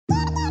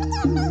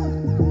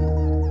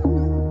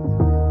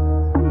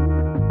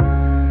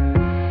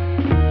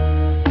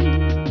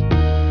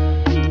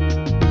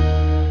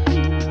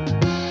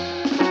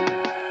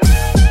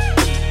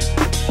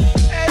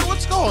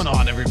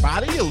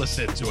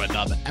to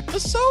another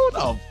episode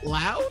of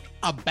Loud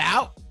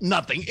About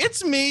Nothing.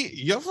 It's me,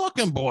 your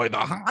fucking boy, the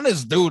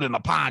hottest dude in the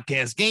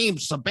podcast game,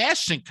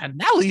 Sebastian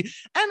Canelli.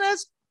 And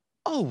as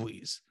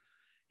always,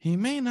 he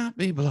may not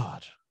be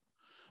blood,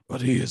 but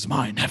he is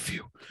my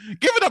nephew.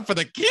 Give it up for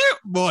the cute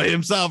boy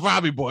himself,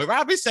 Robbie Boy.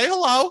 Robbie, say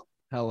hello.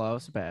 Hello,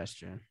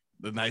 Sebastian.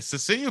 Nice to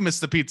see you,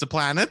 Mr. Pizza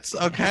Planet.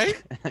 Okay.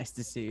 Nice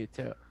to see you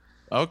too.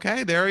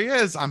 Okay, there he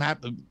is. I'm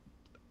happy.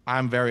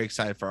 I'm very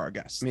excited for our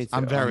guest. Me too.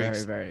 I'm very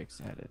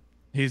excited.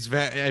 He's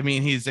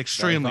he's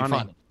extremely Very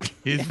funny. funny.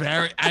 He's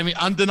very,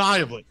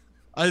 undeniably.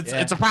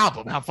 It's a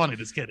problem how funny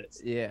this kid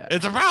is. Yeah.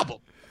 It's a problem,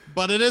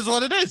 but it is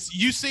what it is.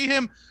 You see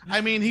him.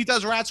 He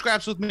does rat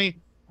scraps with me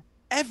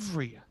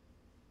every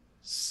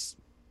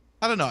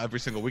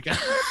single weekend.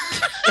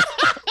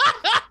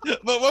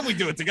 But when we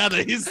do it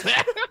together, he's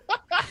there.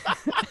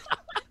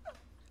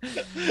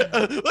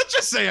 Let's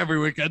just say every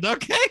weekend,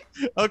 okay?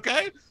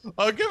 Okay?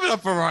 I'll give it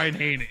up for Ryan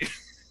Haney.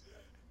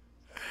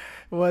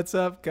 What's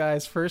up,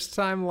 guys? First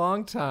time,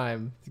 long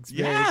time.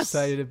 Very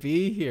excited to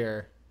be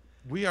here.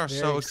 We are Very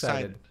so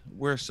excited.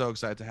 We're so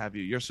excited to have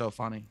you. You're so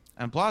funny.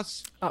 And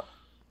plus,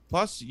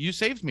 you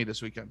saved me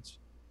this weekend.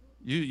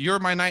 You're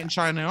my knight in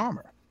shining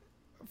armor.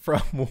 From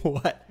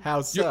what?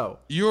 How so?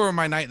 You're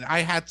my knight.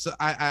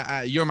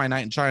 You're my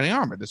knight in shining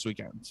armor this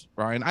weekend,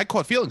 Ryan. I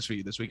caught feelings for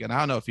you this weekend. I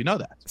don't know if you know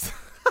that.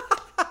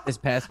 This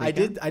past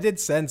weekend? I did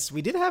sense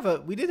we did have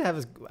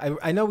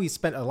I know we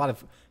spent a lot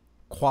of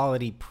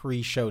quality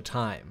pre-show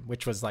time,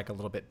 which was like a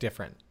little bit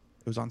different.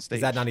 It was on stage.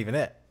 Is that not even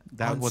it?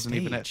 That wasn't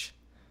even it.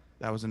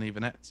 That wasn't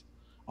even it.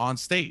 On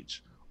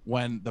stage,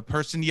 when the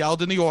person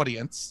yelled in the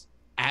audience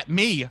at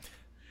me,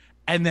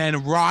 and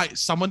then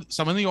someone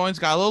in the audience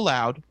got a little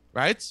loud,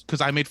 right?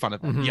 Because I made fun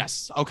of them. Mm-hmm.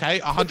 Yes. Okay.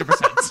 100%.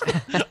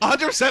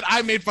 100%.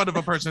 I made fun of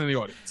a person in the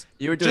audience.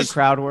 You were doing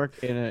crowd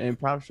work in an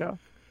improv show?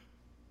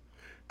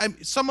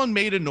 Someone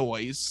made a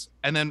noise,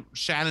 and then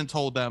Shannon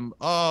told them,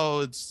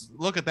 "Oh,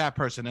 look at that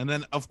person." And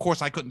then, of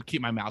course, I couldn't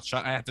keep my mouth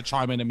shut. I had to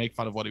chime in and make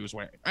fun of what he was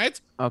wearing. Right?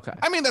 Okay.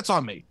 That's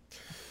on me.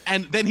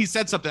 And then he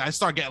said something. I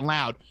started getting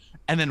loud,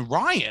 and then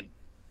Ryan,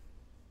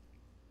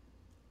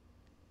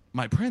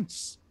 my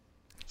prince,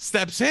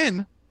 steps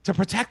in to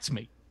protect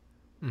me.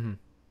 Mm-hmm.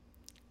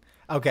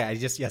 Okay, I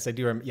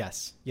do remember.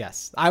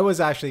 Yes. I was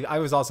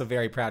also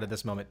very proud of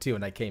this moment too,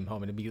 and I came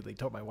home and immediately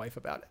told my wife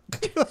about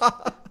it.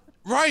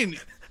 Ryan,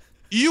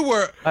 you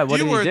were. What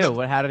did he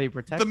do? How did he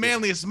protect the you?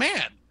 manliest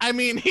man?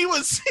 He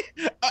was.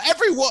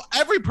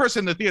 Every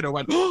person in the theater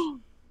went.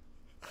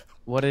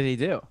 What did he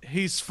do?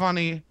 He's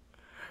funny,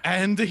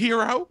 and a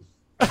hero.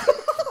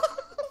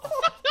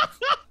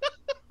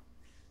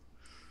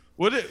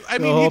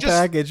 Whole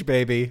package,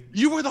 baby.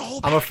 You were the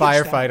whole. I'm a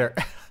package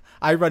firefighter.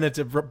 I run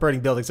into burning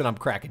buildings and I'm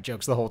cracking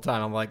jokes the whole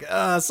time. I'm like,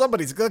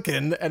 somebody's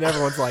cooking, and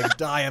everyone's like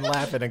dying,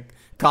 laughing, and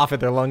coughing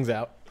their lungs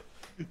out.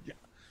 Yeah.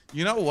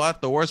 You know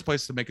what? The worst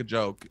place to make a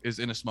joke is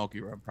in a smoky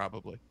room,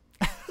 probably.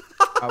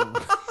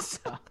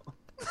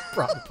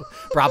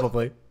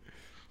 Probably.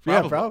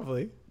 Yeah,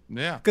 probably.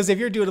 Yeah. Because if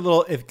you're doing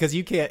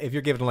if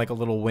you're giving like a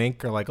little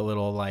wink or like a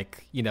little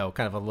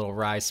kind of a little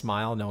wry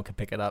smile, no one can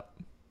pick it up.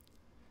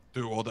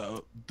 Through all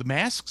the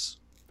masks?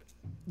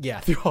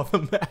 Yeah, through all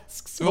the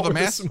masks. Through all the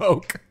masks?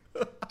 Smoke.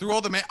 Through all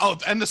the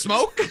and the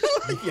smoke?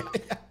 Yeah.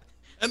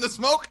 And the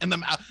smoke and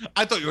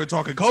I thought you were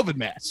talking COVID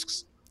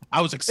masks. I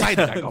was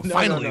excited. I go,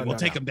 finally, we'll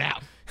take them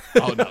down.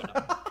 Oh, no.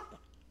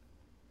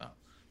 Oh,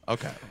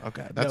 okay.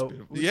 That's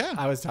beautiful. Yeah.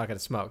 I was talking to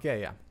smoke.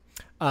 Yeah.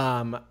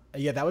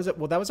 That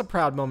was a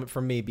proud moment for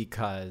me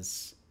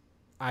because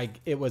I've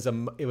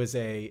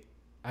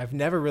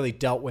never really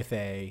dealt with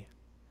he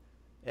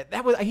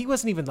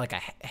wasn't even like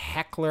a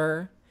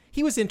heckler.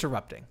 He was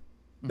interrupting.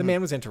 The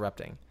man was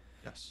interrupting.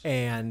 Yes.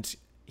 And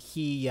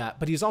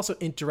but he was also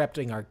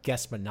interrupting our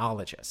guest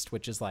monologist,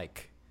 which is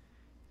like,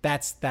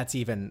 that's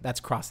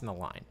crossing the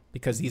line,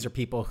 because these are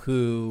people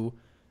who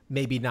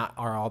maybe not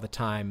are all the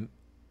time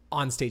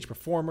on stage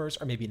performers,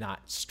 or maybe not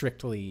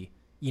strictly,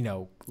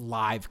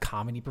 live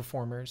comedy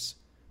performers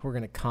who are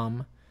going to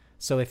come.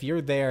 So if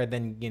you're there,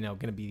 then, going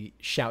to be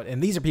shouting.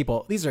 And these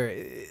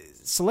are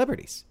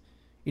celebrities.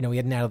 We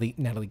had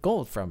Natalie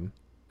Gold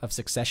of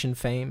Succession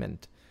fame.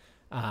 And,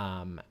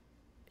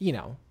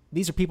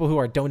 these are people who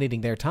are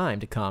donating their time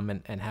to come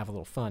and have a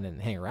little fun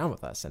and hang around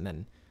with us. And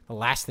then the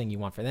last thing you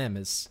want for them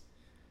is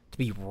to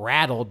be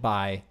rattled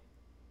by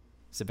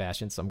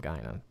Sebastian, some guy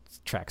in a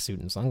tracksuit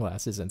and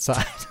sunglasses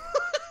inside.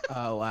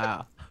 Oh,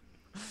 wow.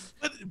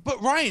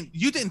 But Ryan,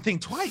 you didn't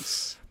think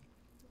twice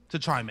to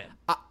chime in.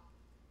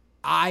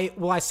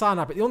 I saw an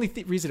opportunity. The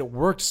only reason it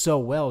worked so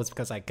well is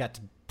because I got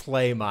to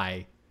play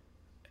my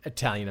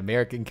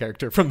Italian-American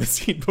character from the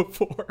scene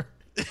before.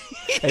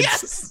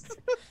 Yes.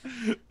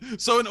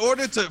 So in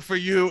order for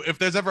you, if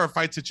there's ever a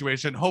fight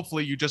situation,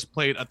 hopefully you just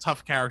played a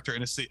tough character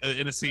in a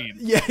scene.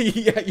 Yeah.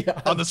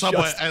 On the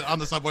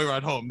subway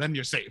ride home, then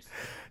you're safe.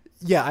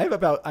 Yeah, I have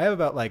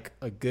about like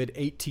a good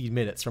 18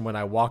 minutes from when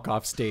I walk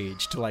off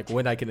stage to like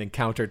when I can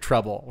encounter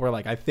trouble, where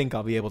like I think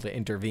I'll be able to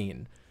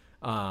intervene.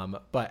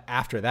 But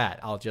after that,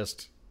 I'll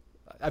just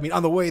I mean,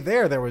 on the way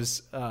there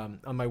was on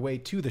my way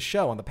to the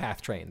show on the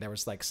PATH train, there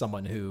was like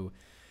someone who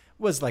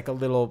was like a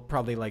little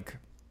probably like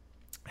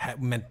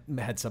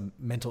had some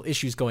mental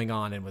issues going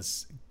on and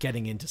was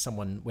getting into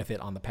someone with it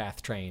on the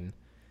PATH train,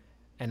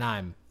 and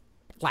I'm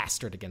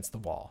plastered against the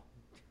wall.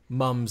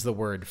 Mum's the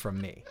word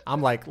from me.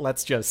 I'm like,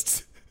 let's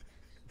just.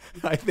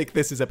 I think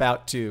this is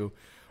about to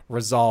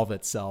resolve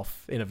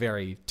itself in a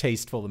very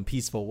tasteful and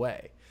peaceful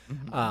way.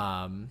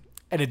 Mm-hmm.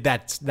 And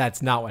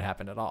that's not what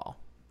happened at all.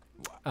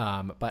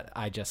 But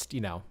I just,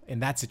 in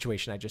that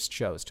situation, I just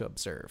chose to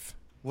observe.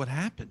 What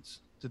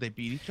happens? Did they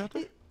beat each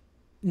other?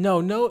 No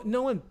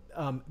one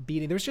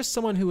beating. There was just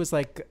someone who was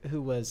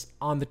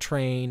on the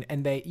train,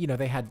 and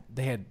they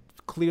had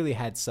clearly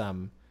had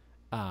some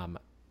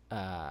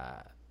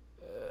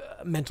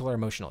mental or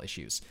emotional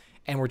issues,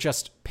 and were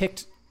just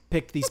picked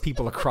these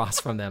people across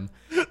from them,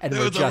 and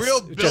there was a real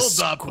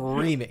build-up,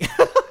 screaming.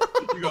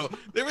 You go.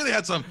 They really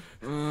had some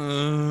mental.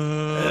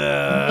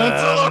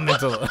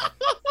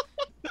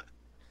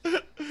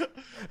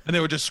 And they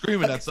were just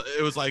screaming.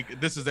 It was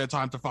like, this is their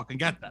time to fucking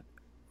get them.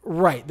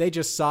 Right. They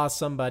just saw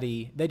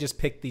somebody. They just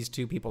picked these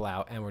two people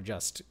out and were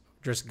just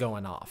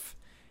going off.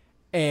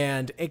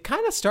 And it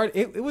kind of started.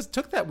 It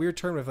took that weird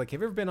turn of like, have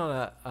you ever been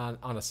on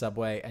a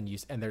subway and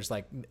there's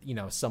like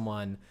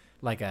someone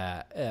like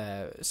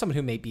someone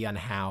who may be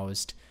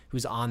unhoused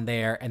who's on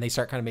there, and they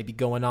start kind of maybe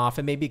going off,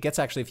 and maybe it gets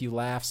actually a few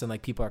laughs, and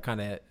like people are kind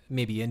of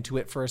maybe into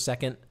it for a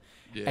second,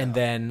 and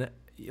then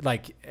it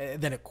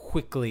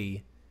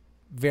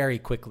very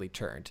quickly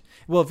turned.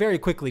 Well, very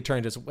quickly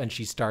turned is when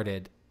she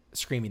started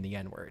screaming the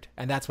N-word,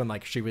 and that's when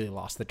like she really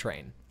lost the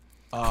train.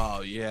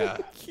 Oh yeah,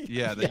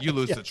 you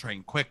lose the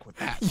train quick with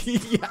that.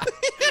 Yeah,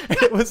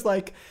 it was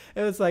like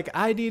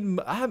I'm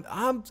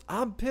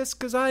pissed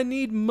because I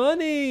need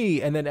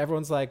money, and then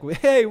everyone's like,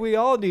 hey, we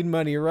all need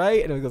money,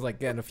 right? And it was like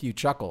getting a few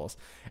chuckles,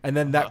 and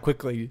then that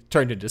quickly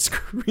turned into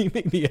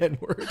screaming the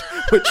N-word,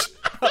 which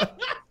I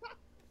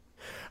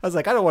was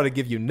like, I don't want to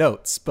give you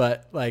notes,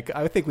 but like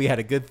I think we had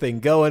a good thing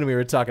going. We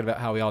were talking about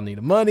how we all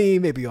need money,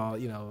 maybe all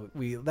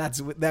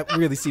that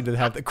really seemed to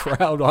have the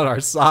crowd on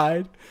our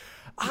side.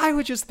 I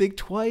would just think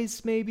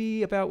twice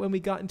maybe about when we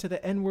got into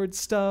the N-word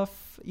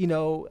stuff.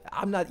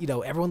 I'm not,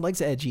 everyone likes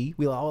edgy.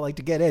 We all like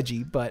to get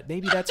edgy, but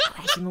maybe that's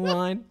crossing the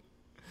line.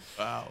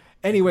 Wow.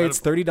 Anyway, it's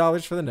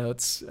 $30 for the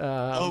notes.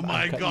 Oh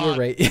my God. You're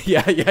right.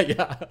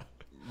 Yeah.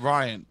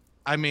 Ryan,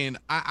 I mean,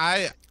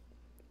 I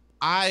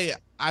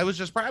was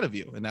just proud of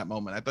you in that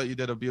moment. I thought you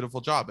did a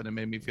beautiful job, and it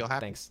made me feel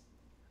happy. Thanks.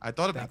 I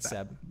thought about Thanks,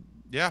 that. Seb.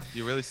 Yeah,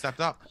 you really stepped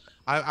up.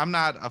 I'm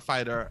not a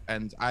fighter,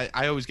 and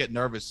I always get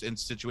nervous in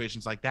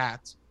situations like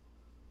that.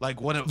 Like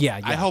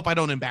I hope I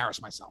don't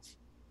embarrass myself.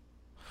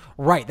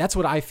 Right. That's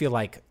what I feel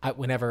like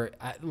whenever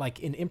like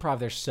in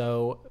improv,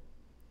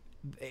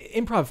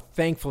 improv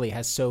thankfully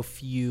has so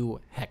few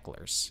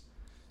hecklers.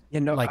 I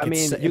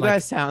mean, you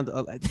guys sound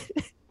a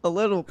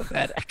little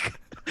pathetic.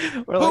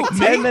 We're like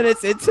 10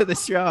 minutes into the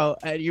show,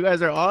 and you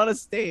guys are on a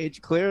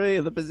stage, clearly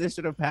in the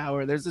position of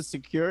power. There's a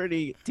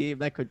security team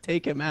that could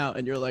take him out,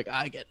 and you're like,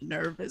 I get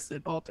nervous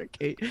and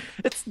altercation.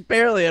 It's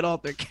barely an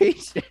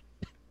altercation.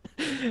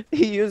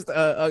 He used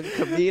a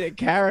comedic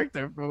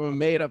character from a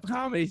made-up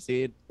comedy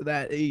scene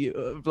that he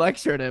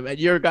lectured him, and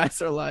your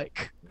guys are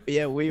like,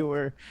 yeah, you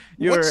were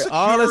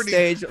on a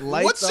stage,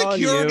 lights on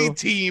you. What security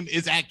team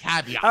is at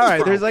Caveat? All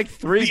right, there's like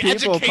three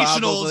people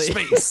educational probably.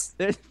 Space.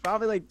 There's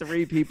probably like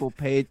 3 people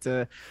paid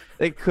to.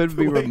 They could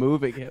be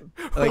removing him.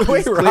 Like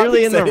he's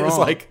clearly in the wrong.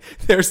 Like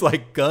there's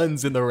like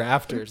guns in the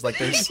rafters, like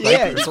there's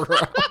snipers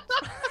around.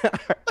 All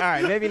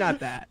right, maybe not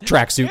that.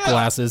 Tracksuit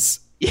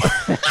glasses.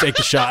 Take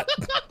the shot.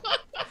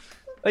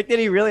 Like, did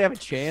he really have a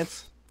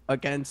chance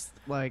against,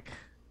 like,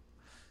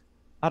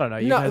 I don't know.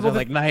 You guys are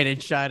like knight in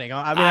shining.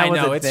 I mean, I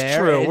know it's there.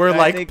 True. We're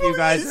I think you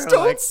guys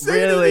are like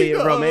really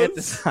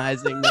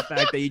romanticizing the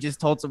fact that you just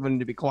told someone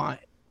to be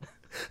quiet.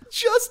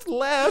 Just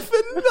laugh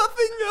and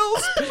nothing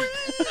else,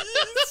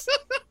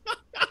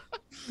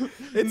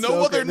 please.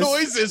 No other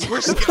noises.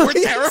 We're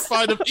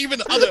terrified of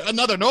even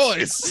another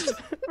noise.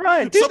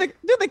 Ryan, do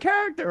the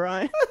character,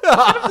 Ryan.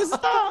 Get him to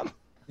stop.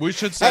 We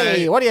should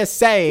say. Hey, what do you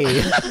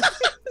say?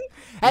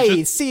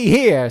 Hey, see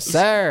here,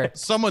 sir.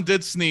 Someone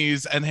did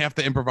sneeze, and half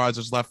the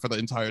improvisers left for the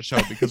entire show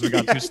because we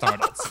got 2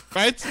 startups,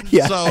 right?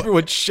 Yeah, so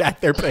everyone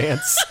shat their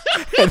pants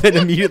and then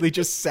immediately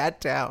just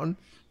sat down.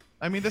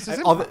 I mean, this is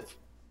improv.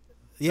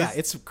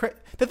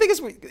 The thing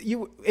is,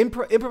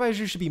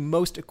 improvisers should be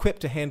most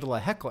equipped to handle a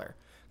heckler.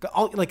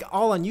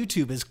 All on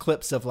YouTube is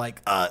clips of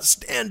like,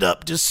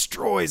 stand-up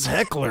destroys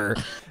heckler.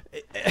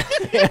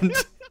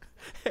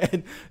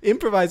 and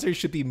improvisers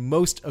should be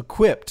most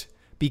equipped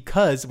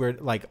because we're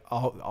like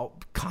all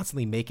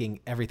constantly making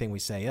everything we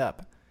say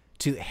up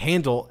to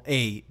handle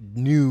a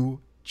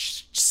new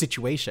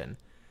situation.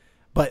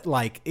 But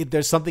like,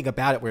 there's something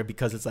about it where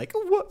because it's like,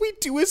 what we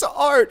do is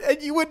art,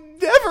 and you would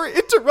never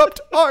interrupt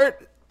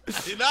art.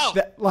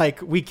 That,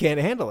 like, we can't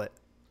handle it.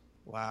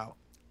 Wow.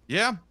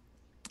 Yeah.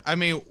 I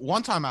mean,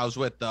 one time I was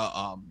with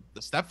the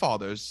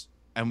Stepfathers,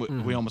 and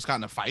we almost got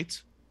in a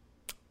fight.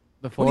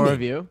 The 4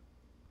 of you.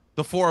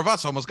 the four of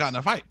us almost got in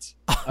a fight.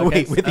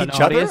 Wait, with an each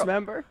other? audience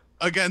member?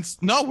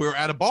 No, we were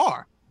at a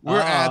bar. We were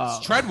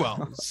at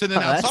Treadwell, sitting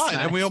That's outside,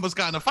 nice. and we almost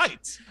got in a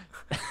fight.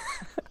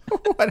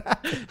 What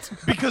happened?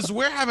 Because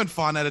we're having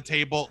fun at a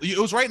table. It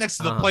was right next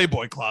to the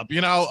Playboy Club,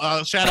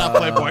 shout out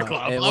Playboy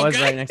Club. It was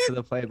right next to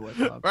the Playboy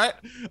Club. Right?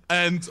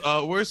 And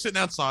we're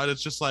sitting outside.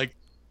 It's just like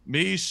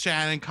me,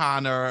 Shannon,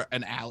 Connor,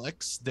 and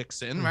Alex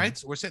Dixon,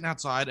 right? We're sitting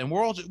outside and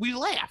we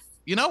laugh,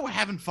 we're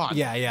having fun.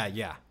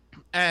 Yeah.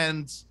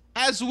 And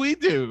as we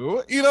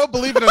do,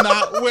 believe it or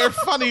not, we're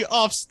funny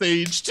off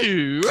stage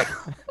too.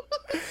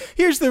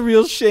 Here's the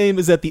real shame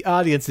is that the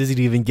audience isn't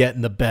even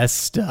getting the best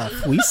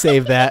stuff. We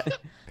save that.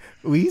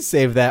 We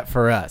save that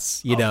for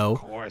us, Of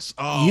course.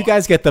 Oh. You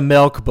guys get the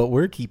milk, but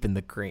we're keeping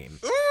the cream.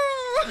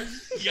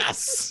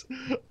 Yes.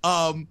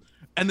 And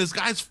this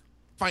guy's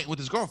fighting with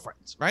his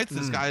girlfriends, right?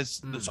 This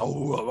guy's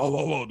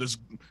this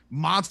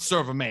monster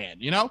of a man,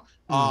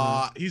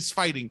 he's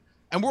fighting,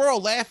 and we're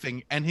all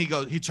laughing, and he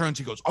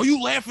turns, "Are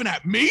you laughing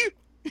at me?"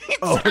 He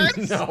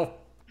turns, No.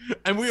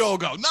 and we all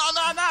go, "No,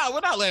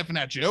 we're not laughing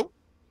at you.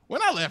 We're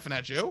not laughing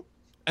at you."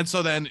 And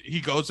so then he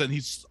goes and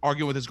he's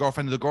arguing with his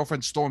girlfriend, and the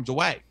girlfriend storms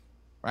away,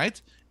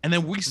 right? And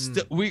then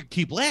we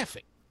keep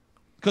laughing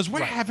because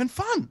we're having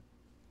fun.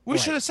 We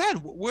should have said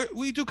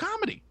we do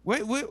comedy.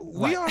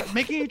 We are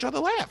making each other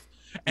laugh.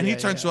 And he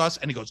turns to us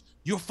and he goes,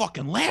 "You're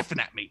fucking laughing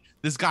at me."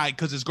 This guy,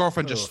 because his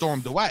girlfriend just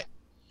stormed away.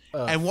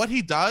 And what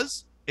he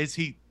does is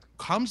he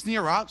comes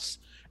near us,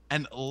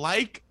 and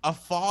like a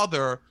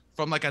father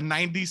from like a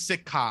 90s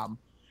sitcom,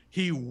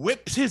 he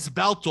whips his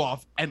belt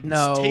off and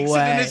takes it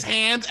in his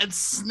hand and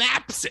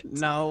snaps it.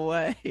 No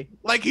way.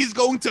 Like he's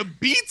going to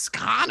beat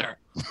Connor.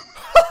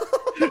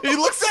 He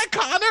looks at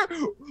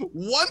Connor,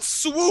 one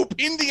swoop,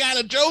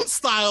 Indiana Jones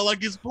style,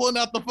 like he's pulling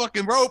out the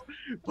fucking rope,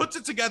 puts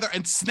it together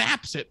and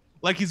snaps it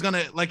like he's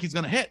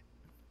gonna hit.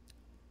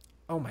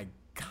 Oh my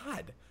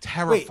God.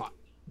 Terrified. Wait,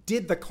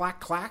 did the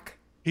clack?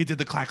 He did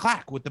the clack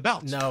clack with the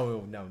belt.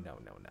 No.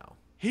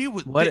 He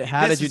was.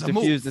 How did you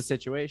defuse the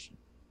situation?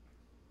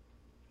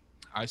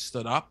 I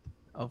stood up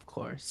Of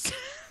course.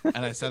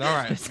 and I said, "All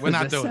right, we're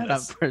not doing set up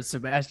this." for a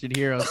Sebastian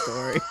Hero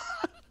story.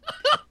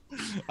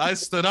 I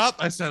stood up.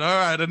 I said, "All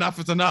right, enough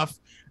is enough."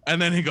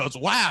 And then he goes,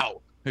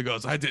 "Wow." He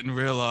goes, "I didn't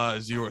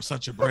realize you were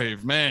such a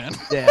brave man."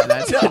 Yeah,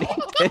 that's what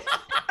he did.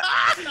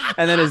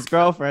 And then his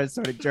girlfriend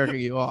started jerking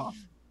you off.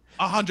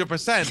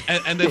 100%.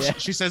 And then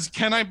she says,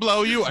 "Can I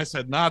blow you?" I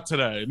said, "Not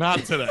today.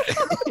 Not today."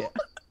 Yeah.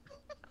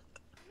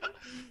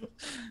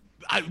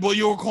 Well,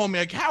 you were calling me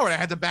a coward. I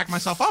had to back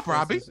myself up,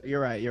 Robbie. You're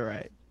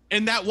right.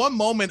 In that one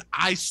moment,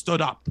 I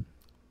stood up.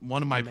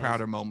 One of my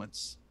prouder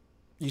moments.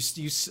 You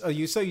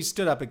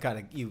stood up and kind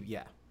of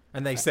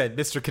and they said,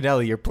 "Mr.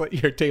 Kennelly,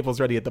 your table's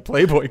ready at the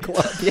Playboy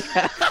Club."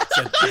 Yeah.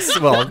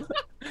 Said, "Well,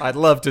 I'd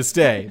love to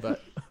stay,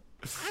 but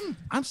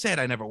I'm sad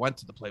I never went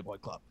to the Playboy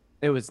Club.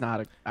 It was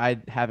not I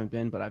haven't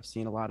been, but I've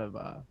seen a lot of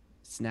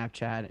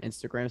Snapchat,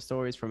 Instagram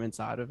stories from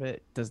inside of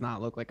it. Does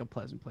not look like a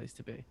pleasant place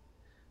to be.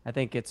 I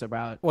think it's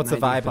about What's the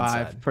vibe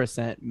inside?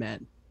 95%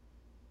 men.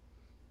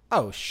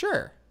 oh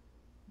sure."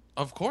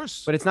 Of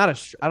course. But it's not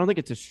I don't think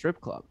it's a strip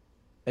club.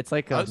 It's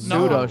like a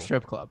pseudo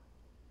strip club.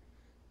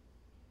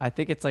 I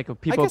think it's like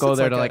people go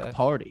there to like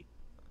party.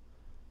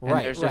 And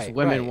there's just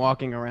women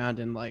walking around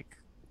in like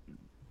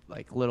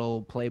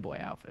little Playboy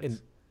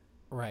outfits.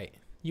 Right.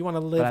 You want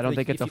to live. But I don't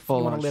think it's a full.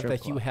 You want to live the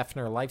strip Hugh club.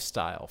 Hefner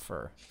lifestyle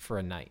for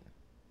a night.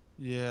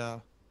 Yeah.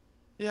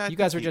 You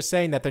guys were just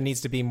saying that there needs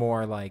to be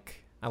more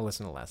like. I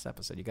listened to the last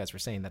episode. You guys were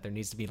saying that there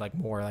needs to be like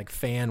more like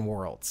fan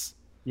worlds.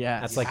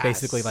 Yeah. That's like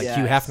basically like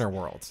Hugh Hefner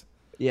worlds.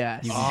 Yeah.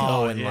 You can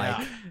go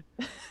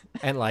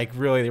and like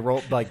really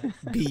roll like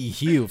be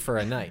Hugh for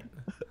a night.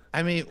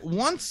 I mean,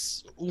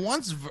 once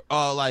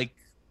like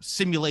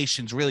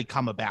simulations really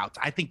come about,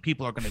 I think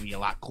people are going to be a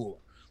lot cooler.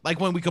 Like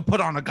when we could put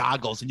on the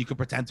goggles and you could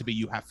pretend to be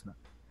Hugh Hefner.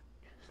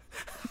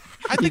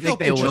 I think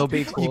they will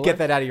be cooler? You get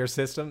that out of your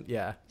system,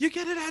 yeah. You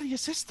get it out of your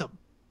system.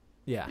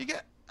 Yeah.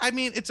 I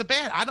mean, it's a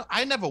bad.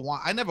 I never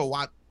want.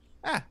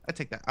 I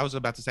take that. I was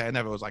about to say I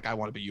never was like I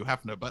want to be Hugh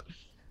Hefner, but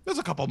there's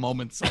a couple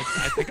moments I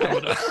think I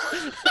would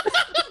have.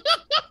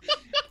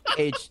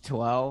 Age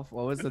 12.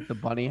 What was it? The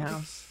Bunny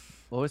House.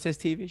 What was his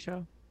TV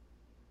show?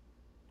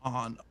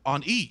 On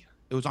E.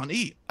 It was on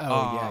E. Oh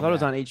yeah. I thought it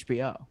was on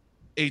HBO.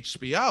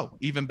 HBO.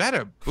 Even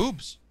better.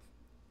 Boobs.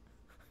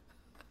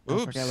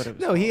 I forget what it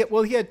was No,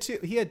 called. he had two.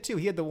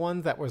 He had the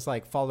one that was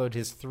like followed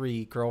his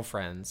 3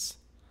 girlfriends.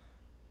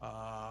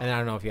 And I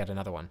don't know if he had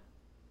another one.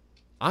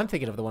 I'm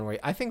thinking of the one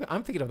I'm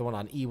thinking of the one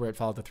on E where it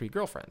followed the 3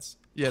 girlfriends.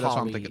 Yeah, that's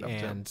Holly what I'm thinking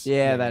of too.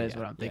 That is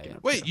what I'm thinking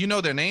of. Wait, you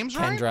know their names,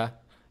 right? Kendra.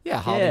 Yeah,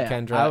 Holly,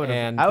 Kendra, I would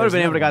and have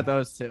been able to got got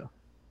those too.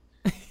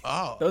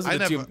 Oh, those are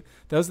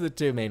the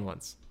two main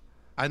ones.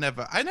 I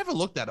never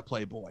looked at a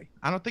Playboy.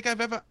 I don't think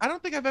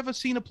I've ever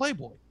seen a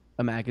Playboy.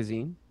 A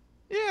magazine.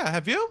 Yeah,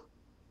 have you?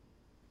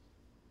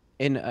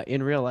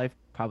 In real life,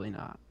 probably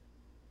not.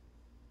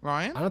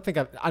 Ryan? I don't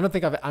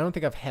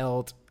think I've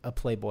held a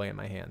Playboy in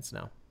my hands.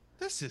 No.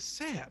 This is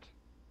sad.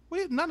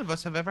 None of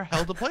us have ever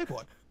held a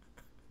Playboy.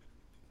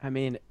 I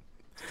mean,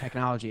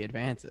 technology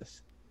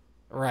advances.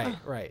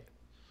 Right.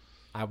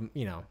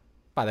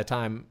 By the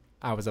time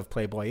I was of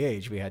Playboy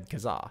age, we had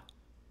Kazaa,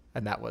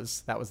 and that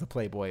was the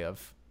Playboy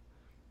of.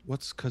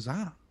 What's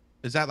Kazaa?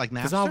 Is that like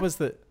Napster? Kazaa was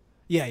the.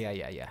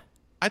 Yeah.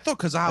 I thought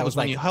Kazaa was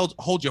when you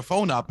hold your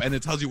phone up and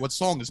it tells you what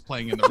song is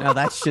playing in the room. No,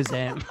 that's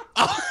Shazam.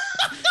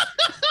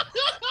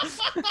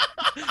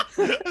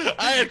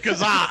 I had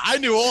Kazaa. I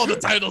knew all the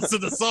titles to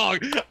the song.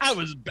 I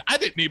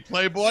didn't need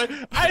Playboy.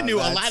 I knew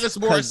Alanis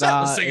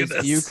Morissette was singing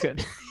this. You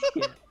could.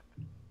 Yeah.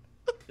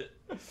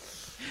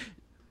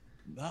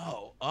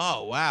 No.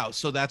 Oh wow.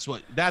 So that's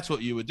what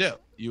you would do.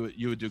 You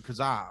would do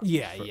Kazaa.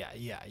 Yeah.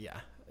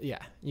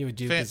 You would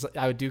do.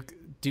 I would do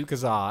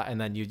Kazaa,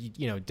 and then you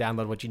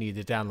download what you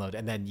needed to download,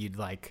 and then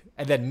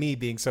and then me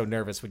being so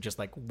nervous would just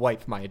like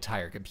wipe my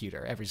entire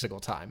computer every single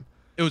time.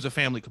 It was a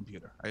family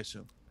computer, I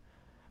assume.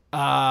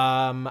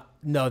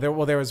 No, there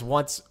was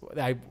once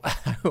I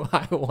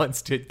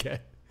once did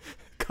get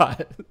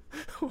caught.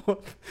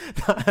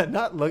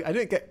 I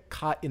didn't get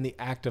caught in the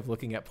act of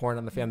looking at porn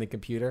on the family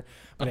computer,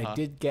 but I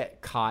did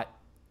get caught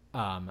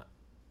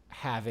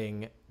getting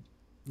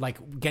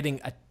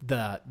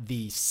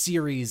the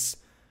series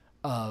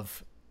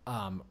of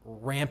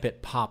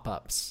rampant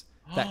pop-ups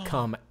that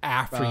come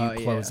after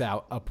you close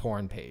out a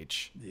porn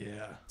page.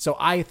 Yeah. So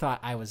I thought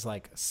I was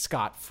like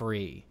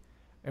scot-free,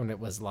 and it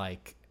was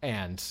like,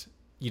 and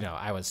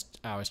I was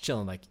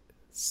chilling like,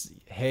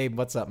 hey,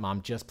 what's up,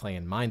 mom? Just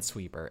playing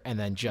Minesweeper, and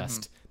then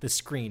just the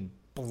screen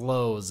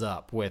blows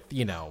up with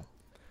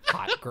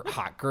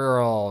hot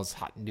girls,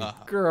 hot nude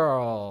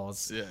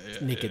girls,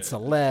 naked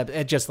celeb,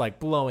 and just like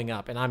blowing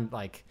up, and I'm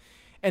like,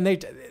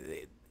 and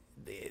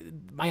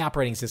my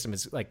operating system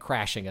is like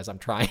crashing as I'm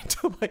trying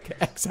to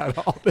like X out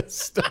all this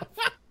stuff.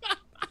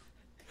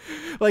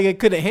 Like it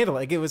couldn't handle it.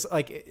 Like it was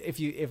like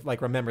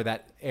if remember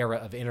that era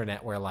of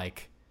internet where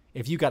like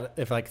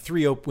if like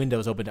three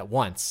windows opened at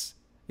once,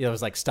 it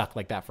was like stuck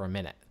like that for a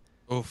minute.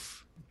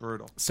 Oof,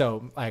 brutal.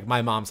 So like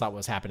my mom saw what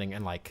was happening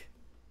and like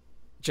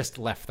just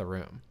left the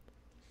room.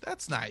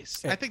 That's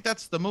nice. I think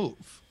that's the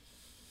move.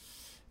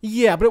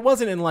 Yeah, but it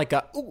wasn't in like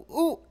a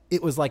ooh.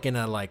 It was like in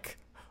a like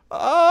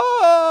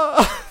kind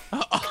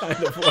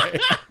of way.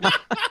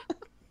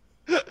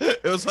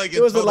 It was like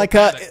it wasn't like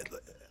panic.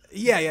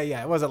 Yeah.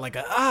 It wasn't like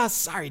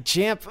sorry,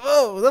 champ.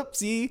 Oh,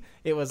 oopsie.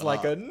 It was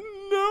like a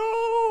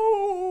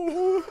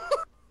no.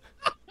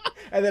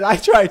 And then I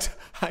tried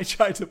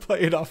to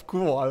play it off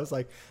cool. I was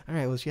like, all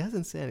right, well, she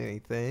hasn't said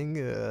anything,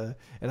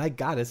 and I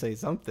gotta say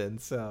something.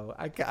 So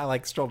I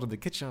like strolled to the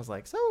kitchen. I was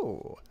like,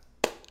 so,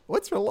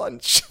 what's for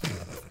lunch?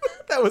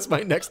 That was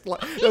my next.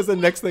 That was the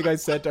next thing I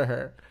said to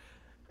her,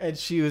 and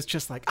she was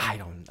just like, I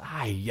don't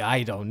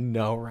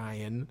know,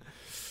 Ryan.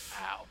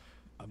 Wow.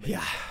 Amazing.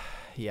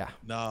 Yeah.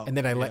 No. And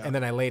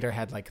then I later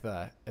had like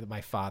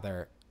my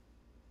father.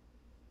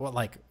 Well,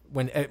 like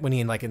when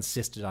he like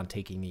insisted on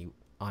taking me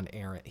on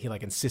errand, he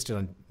like insisted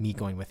on me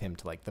going with him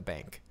to like the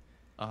bank.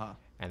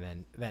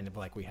 And then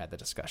like we had the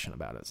discussion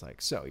about it. It's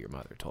like, so your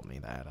mother told me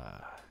that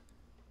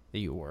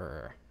you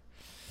were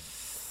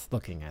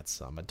looking at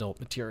some adult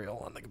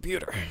material on the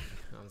computer.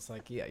 I was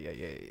like, yeah.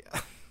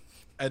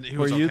 And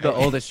were you the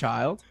oldest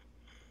child?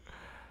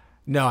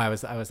 No,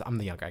 I'm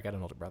the younger. I got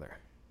an older brother.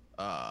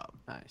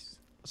 Nice.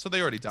 So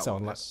they already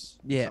dealt with this.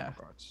 Yeah.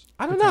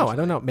 I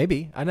don't know.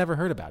 Maybe. I never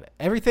heard about it.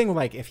 Everything,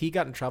 like, if he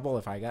got in trouble,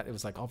 it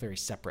was, like, all very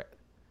separate.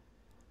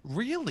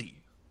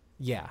 Really?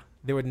 Yeah.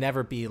 There would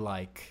never be,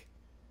 like...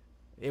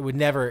 It would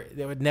never,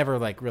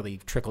 like, really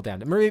trickle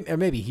down. Or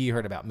maybe he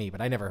heard about me,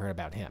 but I never heard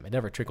about him. It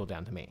never trickled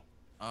down to me.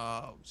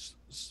 Oh,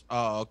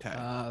 okay.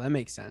 That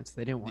makes sense.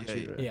 They didn't want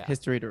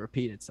history to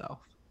repeat itself.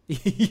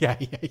 Yeah.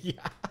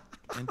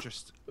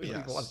 Interesting.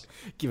 Yes.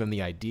 Give him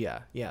the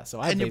idea. Yeah, so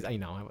I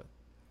would...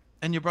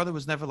 And your brother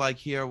was never like,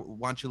 here,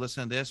 why don't you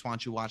listen to this? Why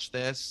don't you watch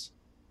this?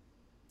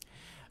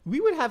 We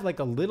would have like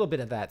a little bit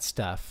of that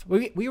stuff.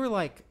 When we were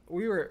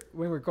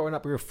growing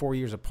up, we were 4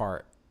 years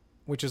apart,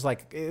 which is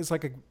like, it was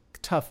like a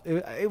tough,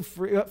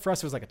 for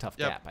us, it was like a tough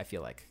gap, I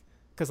feel like.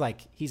 Because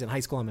like he's in high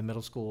school, I'm in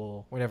middle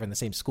school, we're never in the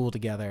same school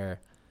together.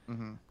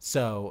 Mm-hmm.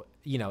 So,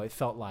 it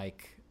felt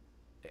like,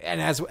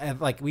 and as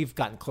like we've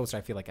gotten closer,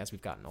 I feel like as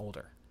we've gotten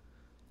older,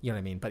 you know what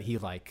I mean? But he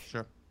like,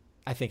 sure.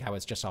 I think I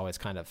was just always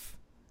kind of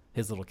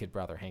his little kid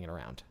brother hanging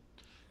around.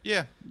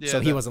 Yeah. So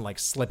he wasn't like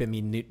slipping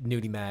me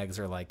nudie mags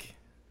or like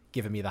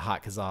giving me the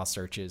hot Kazaa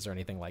searches or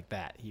anything like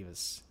that.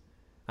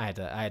 I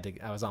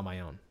was on my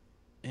own.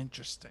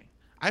 Interesting.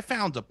 I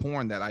found a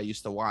porn that I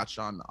used to watch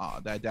on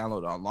that I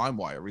downloaded on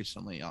LimeWire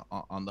recently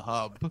on the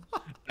hub,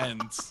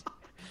 and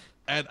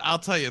I'll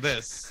tell you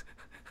this,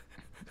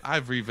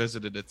 I've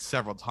revisited it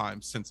several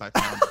times since I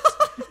found it,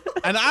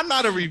 and I'm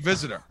not a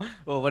revisitor.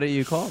 Well, what do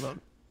you call them?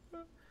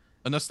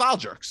 A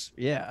nostalgics.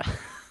 Yeah.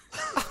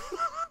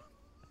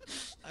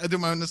 I do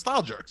my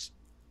nostalgics.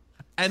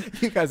 And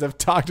you guys have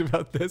talked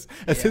about this.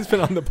 Has this been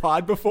on the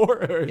pod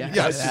before? Or yeah, you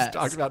guys just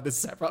talked about this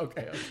separate?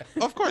 Okay.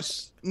 Of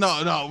course.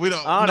 No, we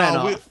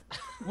don't.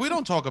 We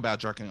don't talk about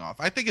jerking off.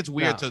 I think it's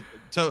weird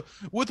to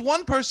with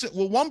one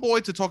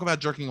boy to talk about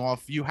jerking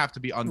off, you have to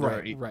be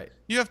under right.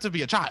 You have to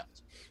be a child.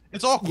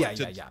 It's awkward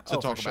Yeah, to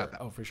talk about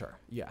that. Oh, for sure.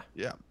 Yeah.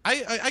 Yeah.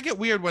 I get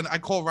weird when I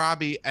call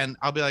Robbie and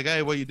I'll be like,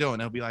 hey, what are you doing?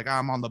 He'll be like,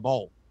 I'm on the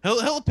bowl.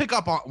 He'll pick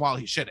up on while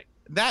he's shitting.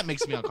 That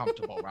makes me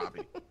uncomfortable,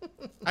 Robbie.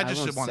 I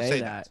just should want to say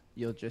that.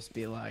 You'll just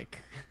be like,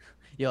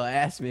 you'll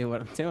ask me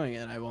what I'm doing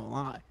and I won't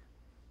lie.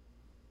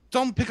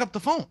 Don't pick up the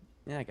phone.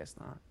 Yeah, I guess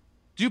not.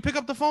 Do you pick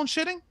up the phone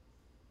shitting?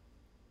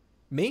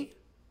 Me?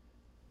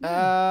 No.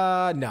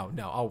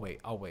 I'll wait.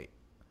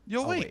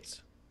 You'll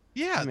wait.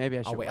 Yeah. Maybe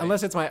I should wait.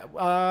 Unless it's my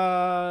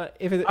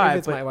if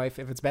it's my wife,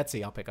 if it's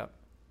Betsy, I'll pick up.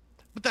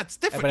 But that's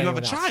different. You have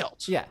a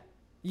child. Yeah.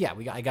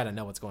 I got to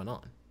know what's going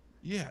on.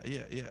 Yeah.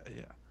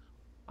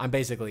 I'm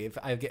basically if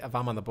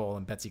I'm on the bowl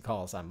and Betsy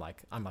calls, I'm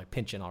like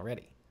pinching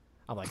already.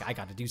 I'm like, I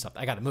got to do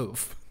something. I got to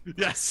move.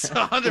 Yes,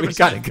 100%. We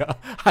gotta go.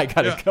 I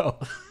gotta go.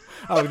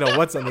 I don't know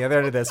what's on the other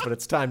end of this, but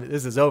it's time.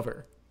 This is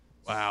over.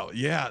 Wow.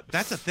 Yeah,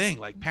 that's a thing.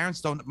 Like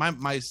parents don't.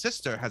 My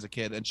sister has a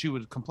kid, and she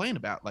would complain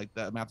about like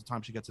the amount of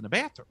time she gets in the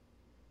bathroom.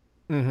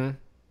 Mm-hmm.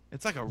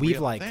 It's like a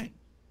real thing.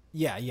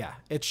 Yeah.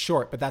 It's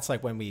short, but that's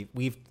like when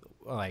we've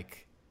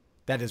like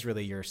that is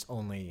really your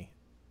only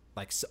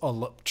like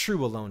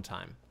true alone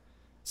time.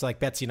 So like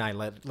Betsy and I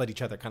let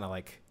each other kind of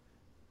like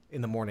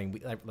in the morning,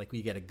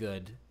 we get a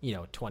good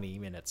 20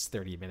 minutes,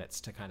 30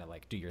 minutes to kind of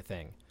like do your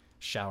thing,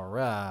 shower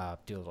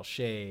up, do a little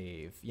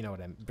shave,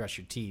 brush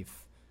your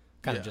teeth,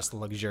 kind of just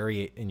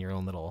luxuriate in your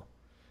own little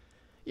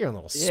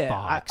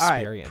spa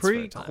experience.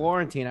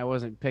 Pre-quarantine, I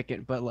wasn't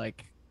picking, but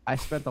like I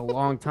spent a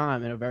long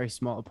time in a very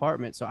small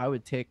apartment, so I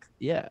would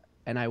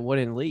and I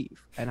wouldn't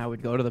leave, and I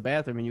would go to the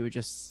bathroom, and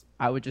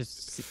I would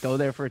just go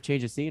there for a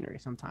change of scenery.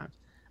 Sometimes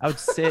I would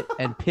sit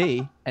and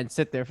pee and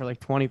sit there for like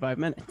 25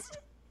 minutes.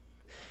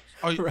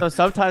 So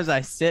sometimes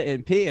I sit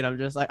and pee, and I'm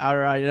just like, all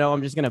right,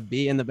 I'm just gonna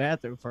be in the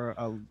bathroom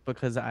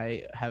because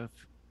I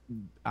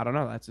don't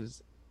know, that's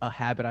just a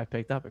habit I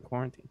picked up in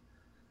quarantine.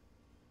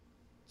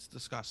 It's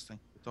disgusting.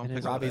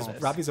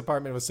 Robbie's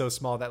apartment was so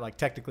small that like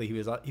technically he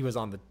was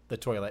on the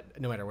toilet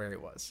no matter where he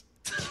was.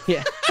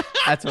 Yeah,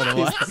 that's what it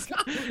was.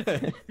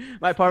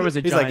 My apartment was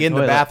he's like in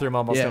toilet. The bathroom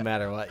almost no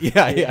matter what.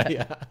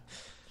 Yeah.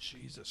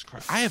 Jesus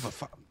Christ! I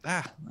have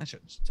I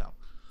shouldn't tell.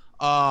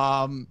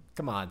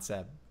 Come on,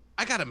 Seb.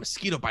 I got a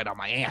mosquito bite on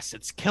my ass.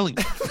 It's killing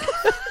me.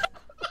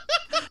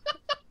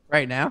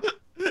 Right now?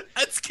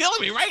 It's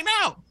killing me right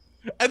now.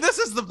 And this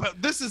is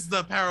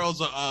the perils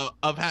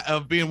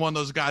of being one of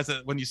those guys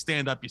that when you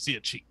stand up, you see a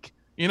cheek.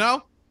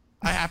 I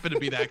happen to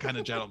be that kind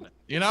of gentleman.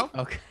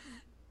 Okay.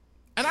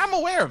 And I'm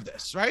aware of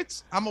this,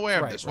 right? I'm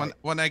aware of this. Right.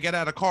 When I get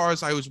out of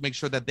cars, I always make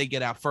sure that they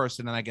get out first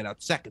and then I get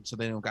out second, so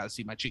they don't got to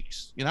see my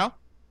cheeks.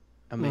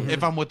 Amazing.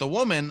 If I'm with a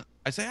woman,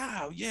 I say,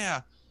 oh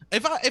yeah.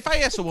 If I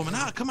ask a woman,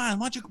 come on,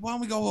 why don't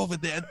we go over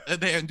there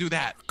and do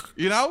that?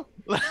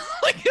 Like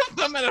if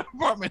I'm at an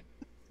apartment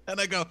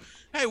and I go,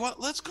 hey,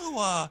 let's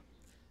go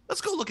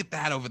look at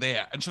that over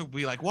there. And she'll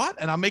be like, what?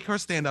 And I'll make her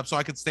stand up so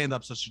I can stand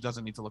up so she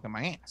doesn't need to look at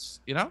my ass,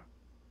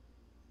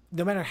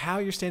 No matter how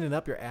you're standing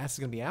up, your ass is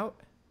going to be out?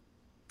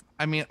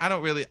 I mean, I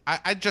don't really,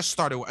 I just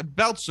started,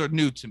 belts are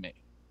new to me.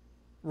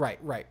 Right.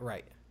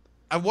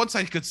 Once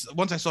I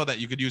saw that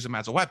you could use them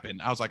as a weapon,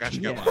 I was like, I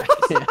should get one.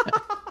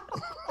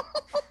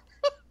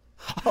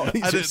 Oh,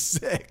 these are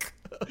sick.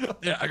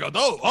 Yeah, I go,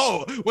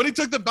 oh, when he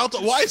took the belt,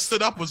 why I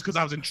stood up was because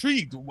I was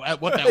intrigued at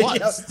what that was.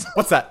 Yes.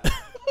 What's that?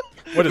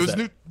 What is that?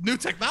 It was new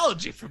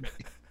technology for me.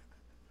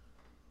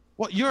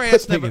 What, your ass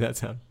What's never, making that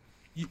sound?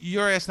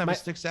 Your ass never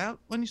sticks out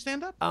when you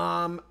stand up?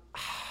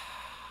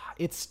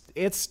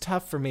 It's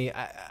tough for me.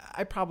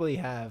 I probably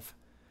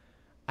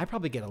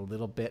get a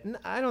little bit, and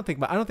I don't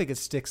think it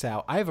sticks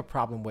out. I have a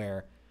problem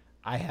where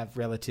I have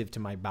relative to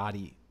my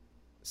body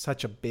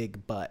such a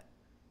big butt.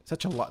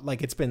 Such a lot,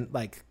 like it's been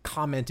like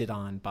commented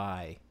on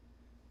by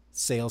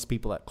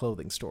salespeople at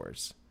clothing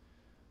stores.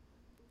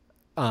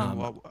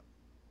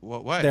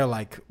 What? They're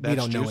like, we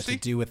don't know juicy? what to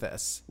do with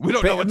this. We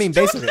don't know what to do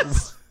basically, with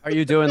this. Are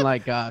you doing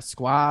like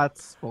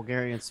squats,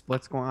 Bulgarian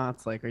split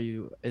squats? Like,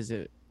 is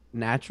it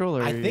natural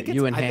or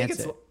you enhance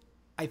it?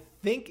 I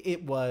think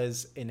it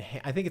was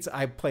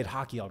I played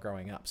hockey all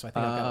growing up, so I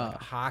think I've got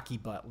like a hockey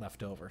butt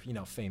left over.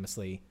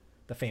 Famously,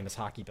 the famous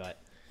hockey butt.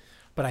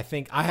 But I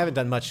think I haven't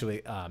done much to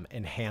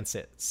enhance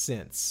it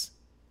since,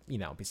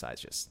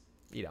 besides just,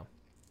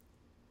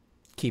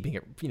 keeping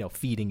it,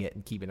 feeding it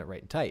and keeping it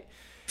right and tight.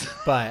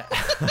 But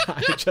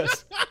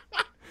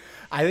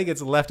I think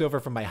it's left over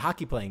from my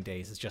hockey playing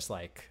days. It's just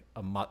like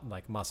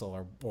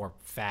muscle or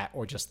fat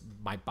or just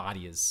my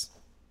body is.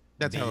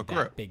 That's how it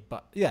grew. Big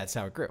butt. Yeah, that's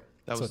how it grew.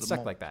 So it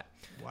stuck like that.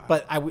 Wow.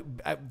 But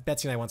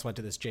Betsy and I once went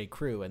to this J.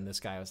 Crew, and this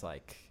guy was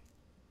like,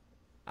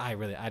 I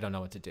don't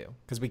know what to do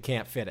because we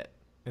can't fit it.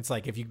 It's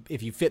like if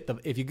you fit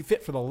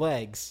for the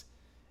legs,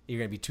 you're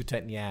gonna be too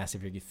tight in the ass.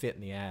 If you fit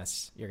in the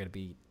ass, you're gonna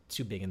be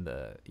too big in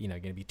the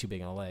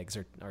legs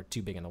or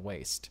too big in the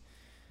waist.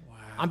 Wow.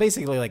 I'm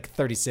basically like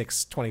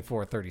 36,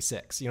 24,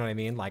 36. You know what I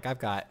mean? Like I've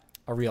got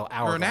a real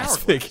hourglass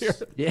figure.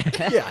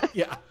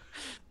 Yeah.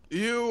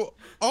 You,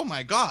 oh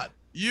my God,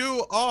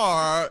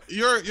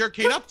 you're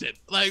Kate Upton.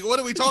 Like what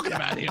are we talking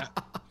about here?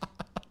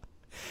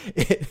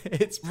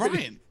 It's pretty,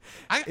 Ryan.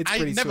 I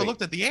never sweet.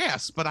 looked at the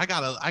ass, but I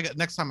got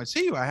next time I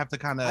see you, I have to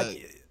kind of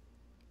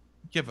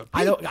give a peek.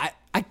 I don't.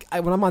 I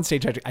when I'm on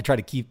stage, I try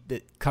to keep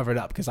it covered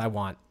up because I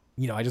want,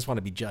 I just want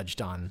to be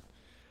judged on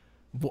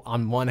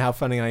one, how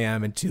funny I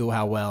am, and two,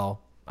 how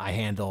well I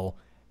handle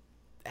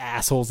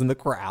assholes in the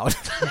crowd.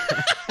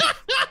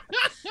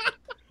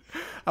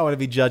 I want to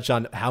be judged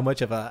on how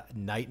much of a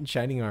knight in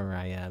shining armor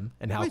I am,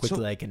 and how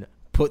quickly I can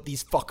put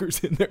these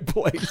fuckers in their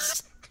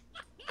place.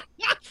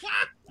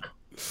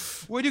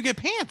 Where do you get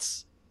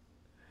pants?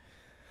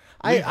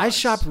 I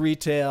shop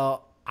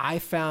retail. I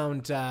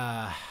found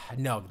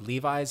no,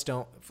 Levi's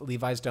are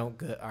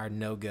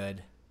no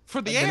good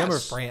For the number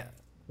of ass. brand.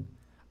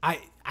 I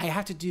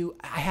have to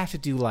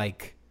do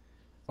like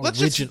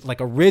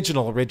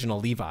original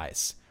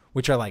Levi's,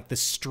 which are like the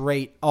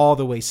straight, all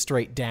the way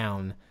straight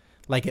down.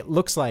 Like it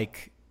looks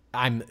like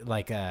I'm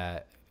like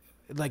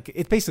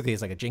it basically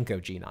is like a Jinko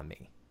jean on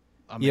me.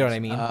 You know what I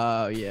mean?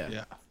 Oh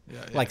yeah.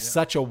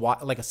 Such a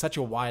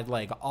wide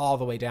leg all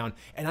the way down.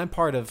 And I'm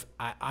part of.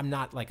 I'm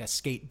not like a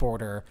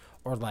skateboarder,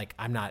 or like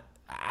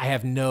I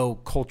have no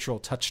cultural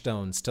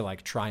touchstones to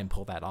like try and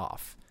pull that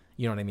off.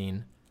 You know what I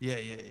mean?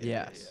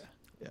 Yeah.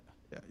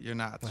 You're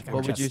not. Like,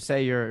 What would you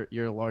say your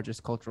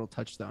largest cultural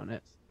touchstone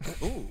is?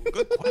 Ooh,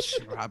 good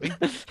question, Robbie.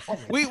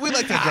 We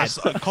like to address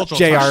cultural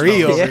JRE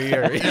touchstones. over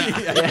here.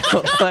 Yeah,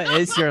 what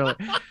is your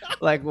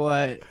like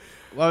what?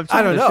 Well, I'm trying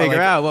I don't to know, figure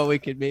like- out what we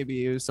could maybe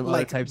use some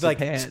other types like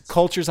of pants.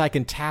 cultures I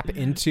can tap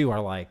into are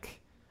like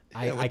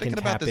Yeah, we're I can thinking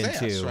about tap this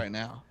ass into right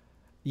now.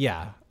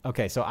 Yeah.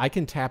 Okay. So I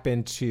can tap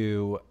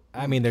into.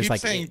 I mean, there's Keep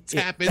like saying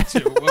tap into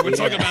when we're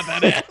talking about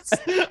that ass.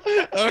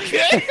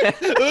 Okay.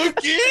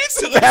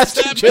 So let's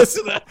tap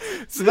into that.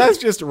 So that's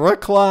just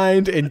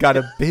reclined and got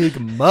a big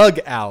mug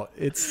out.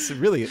 It's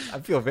really. I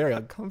feel very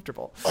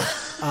uncomfortable.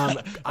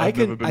 I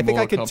think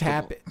I can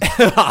tap.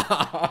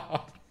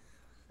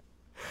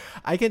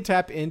 I can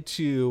tap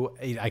into.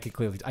 I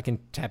can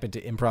tap into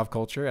improv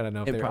culture. I don't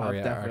know if Improv, or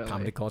definitely.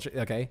 comedy culture.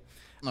 Okay.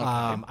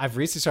 I've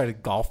recently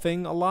started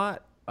golfing a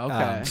lot.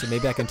 Okay. So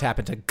maybe I can tap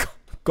into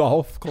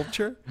golf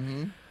culture,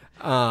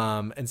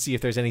 and see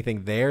if there's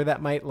anything there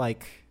that might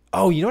like.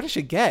 Oh, you know what I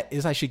should get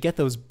is I should get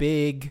those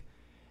big,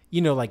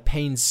 like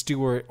Payne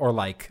Stewart or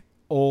like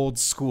old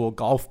school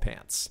golf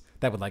pants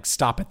that would like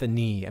stop at the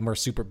knee and were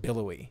super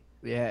billowy.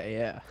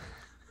 Yeah.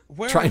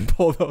 Try and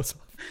pull those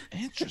off.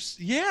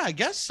 Interesting. Yeah, I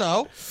guess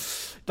so.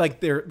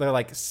 Like they're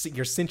like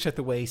you're cinched at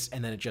the waist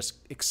and then it just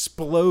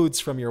explodes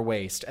from your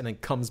waist and then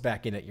comes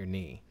back in at your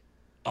knee.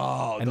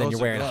 Oh, And then those you're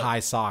are wearing good. high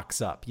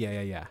socks up.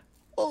 Yeah.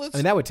 Well, I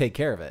mean, that would take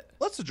care of it.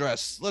 let's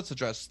address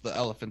the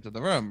elephant in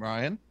the room,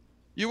 Ryan.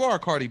 You are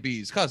Cardi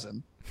B's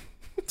cousin.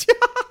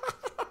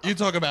 You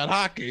talk about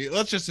hockey.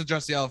 Let's just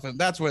address the elephant.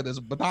 That's where this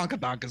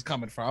badonkadonk is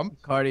coming from.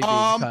 Cardi B's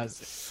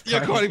cousin.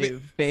 Yeah, Cardi B.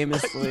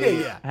 famously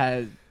Yeah.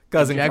 had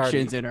Cousin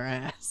injections Cardi. in her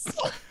ass.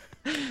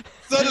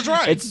 So that's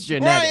right. It's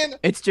genetic. Ryan,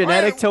 It's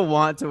genetic Ryan- to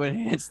want to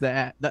enhance the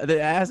ass.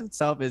 The ass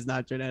itself is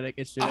not genetic.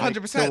 It's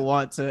genetic 100%. to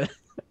want to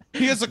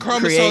He has a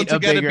chromosome create to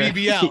get a bigger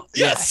BBL.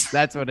 Yes,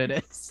 that's what it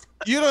is.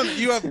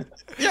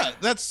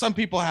 That's some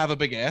people have a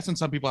big ass and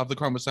some people have the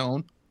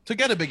chromosome to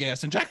get a big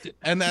ass injected.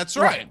 And that's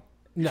right.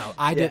 No,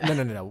 I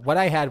didn't. No. What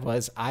I had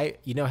was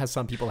how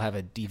some people have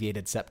a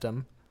deviated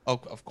septum. Oh,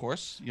 of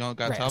course. You don't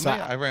gotta Right, tell so me.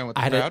 I ran with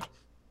the I had crowd.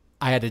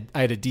 I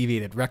had a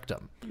deviated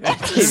rectum.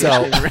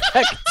 So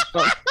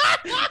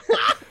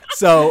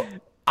So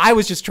I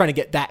was just trying to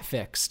get that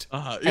fixed.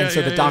 Yeah, and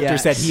so the yeah, doctor yeah.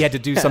 said he had to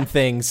do some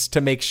things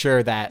to make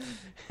sure that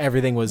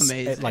everything was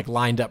Amazing. like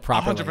lined up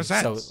properly.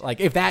 100%. So like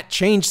if that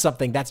changed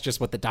something, that's just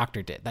what the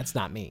doctor did. That's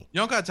not me. You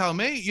don't gotta tell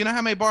me. You know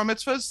how many bar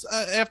mitzvahs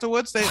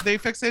afterwards they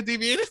fix their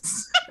deviated?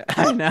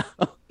 I know.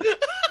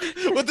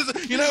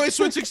 You know, in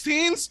Sweet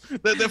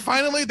 16s, they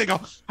finally they go,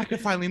 I can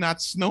finally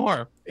not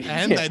snore,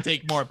 and I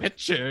take more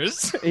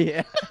pictures.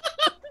 Yeah.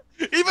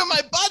 Even my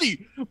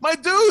buddy, my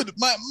dude,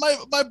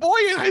 my boy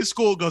in high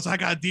school goes, I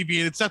got a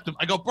deviated septum.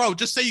 I go, bro,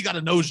 just say you got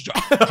a nose job.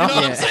 You know what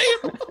I'm Yeah.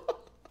 saying?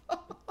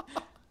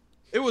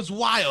 It was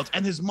wild,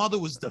 and his mother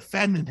was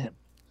defending him.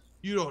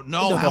 You don't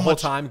know the how whole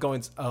much. time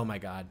going, oh my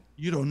God.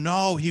 You don't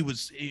know. He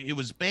was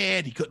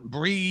bad. He couldn't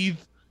breathe.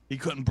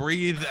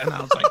 And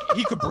I was like,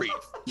 he could breathe.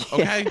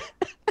 Okay.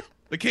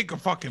 The kid could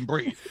fucking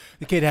breathe.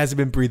 The kid hasn't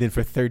been breathing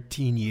for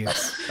 13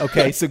 years.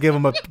 Okay, so give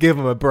him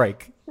a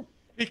break.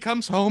 He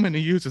comes home and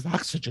he uses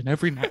oxygen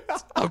every night.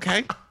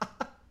 Okay.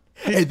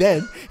 And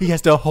then he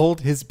has to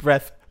hold his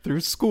breath through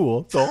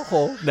school the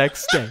whole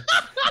next day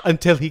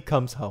until he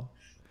comes home.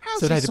 How's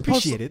So he I'd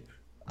supposed appreciate to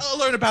it.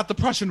 learn about the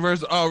Russian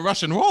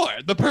War,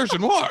 the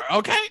Persian War.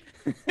 Okay.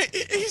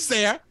 He's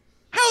there.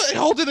 How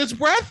holding his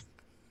breath?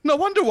 No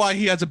wonder why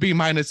he has a B-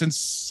 in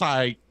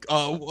psych.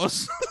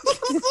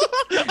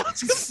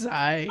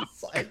 Sigh.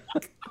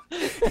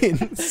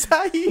 In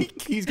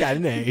psych, he's got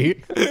an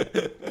A.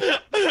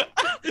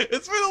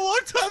 It's been a long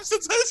time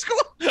since high school.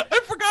 I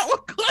forgot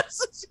what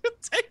classes you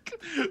take.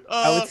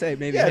 I would say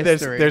maybe Yeah,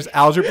 history. there's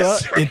algebra,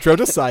 intro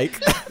to psych.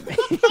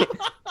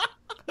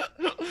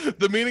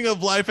 The meaning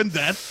of life and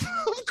death.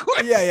 Of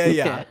course.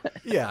 Yeah.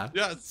 Yeah.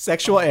 Yes.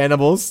 Sexual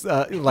animals,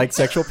 like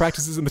sexual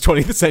practices in the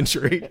 20th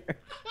century.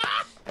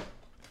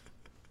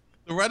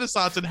 The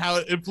Renaissance and how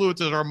it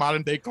influences our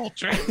modern day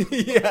culture.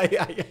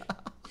 Yeah.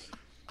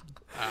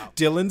 Wow.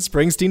 Dylan,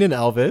 Springsteen, and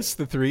Elvis,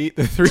 the three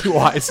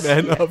wise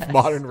men of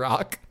modern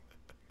rock.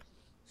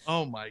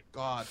 Oh my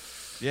God.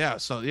 Yeah.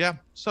 So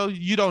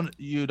you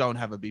don't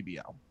have a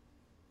BBL.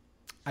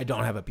 I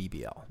don't have a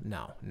BBL.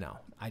 No.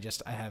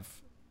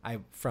 I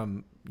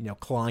from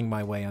clawing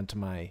my way onto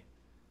my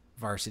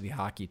varsity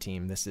hockey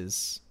team. This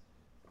is,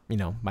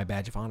 my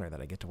badge of honor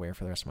that I get to wear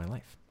for the rest of my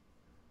life.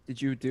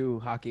 Did you do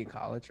hockey in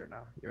college or no?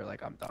 You were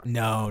like, I'm done.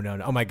 No.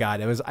 Oh my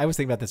God. I was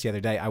thinking about this the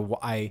other day.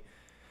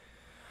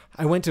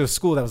 I went to a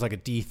school that was like a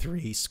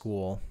D3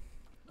 school.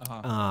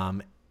 Uh-huh.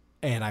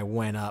 And I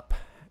went up.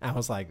 I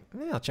was like,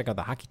 I'll check out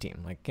the hockey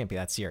team. Like, can't be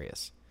that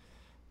serious.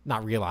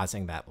 Not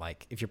realizing that,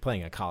 like, if you're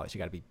playing at college, you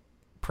got to be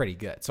pretty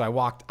good. So I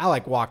walked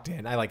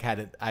in. I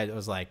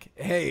was like,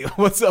 hey,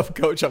 what's up,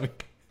 coach? I'm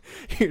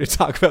here to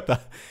talk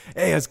about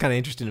I was kind of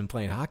interested in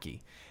playing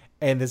hockey.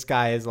 And this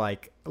guy is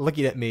like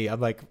looking at me. I'm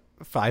like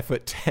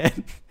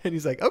 5'10", and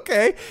he's like,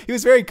 okay. He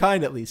was very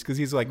kind, at least, because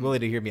he's like willing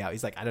to hear me out.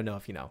 He's like, I don't know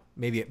if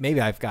maybe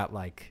I've got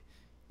like,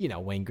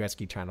 Wayne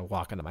Gretzky trying to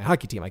walk onto my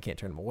hockey team. I can't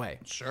turn him away.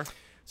 Sure.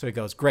 So he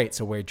goes, great.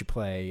 So where'd you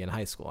play in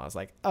high school? I was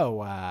like,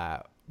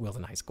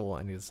 Wilton High School.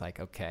 And he was like,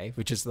 okay,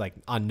 which is like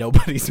on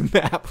nobody's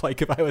map.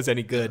 Like if I was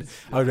any good,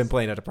 I would have been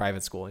playing at a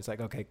private school. And he's like,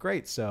 okay,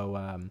 great.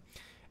 So,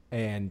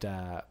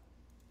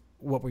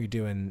 what were you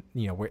doing?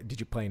 Where did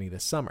you play any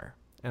this summer?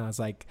 And I was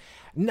like,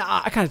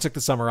 nah, I kind of took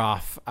the summer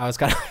off. I was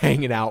kind of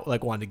hanging out,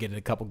 like wanted to get in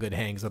a couple good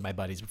hangs with my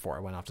buddies before I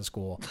went off to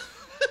school.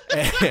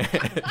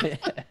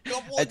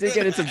 I did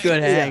get in some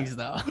good hangs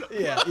though.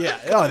 Yeah.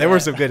 Oh, there were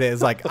some good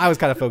hangs. Like I was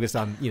kind of focused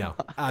on,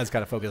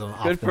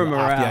 good for morale.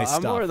 Off the ice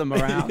I'm stuff. more of the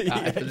morale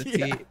guy for the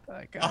team.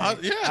 Like,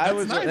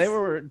 nice. They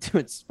were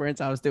doing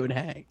sprints. I was doing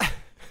hangs.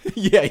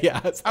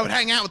 Yeah. I would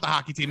hang out with the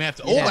hockey team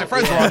after. All my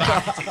friends were on the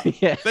hockey team.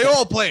 Yeah. They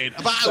all played.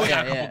 But I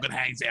got a couple good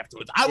hangs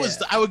afterwards.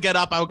 I would get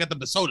up. I would get them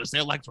the sodas.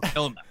 Their legs were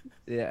killing them.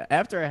 Yeah.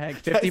 After a hang,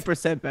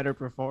 50% better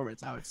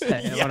performance, I would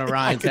say. On a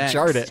Ryan's I could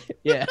chart it.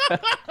 Yeah.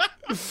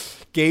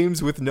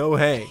 Games with no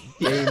hang.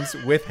 Games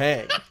with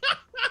hang.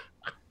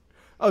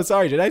 Oh,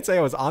 sorry. Did I say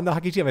I was on the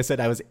hockey team? I said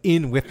I was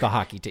in with the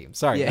hockey team.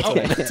 Sorry. That's what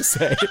I meant to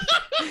say.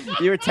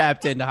 You were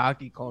tapped into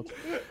hockey culture.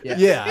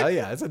 Yeah.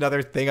 It's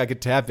another thing I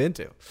could tap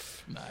into.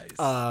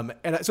 Nice.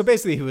 And so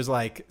basically he was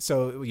like,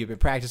 so you've been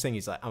practicing?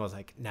 I was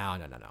like, no.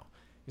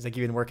 He's like,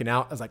 you've been working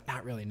out? I was like,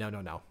 not really.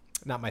 No.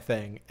 Not my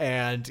thing.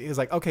 And he was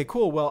like, okay,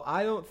 cool. Well,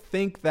 I don't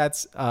think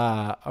that's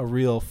a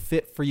real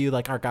fit for you.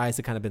 Like our guys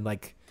have kind of been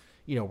like,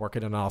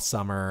 working on all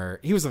summer.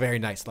 He was very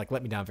nice, like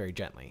let me down very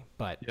gently.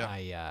 But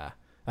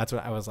that's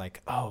what I was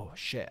like, oh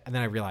shit. And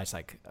then I realized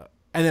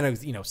and then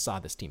I saw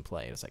this team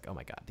play. And it was like, oh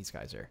my God, these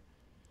guys are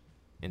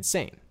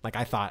insane. Like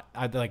I thought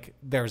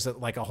there's a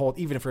whole,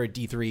 even for a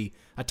tiny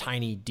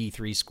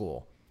D3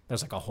 school,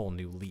 there's like a whole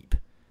new leap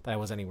that I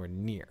wasn't anywhere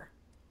near.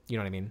 You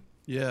know what I mean?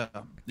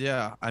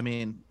 Yeah. I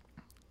mean,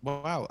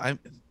 wow.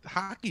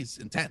 Hockey's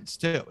intense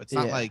too. It's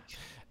not like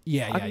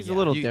hockey's a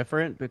little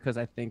different because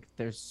I think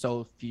there's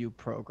so few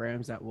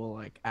programs that will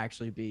like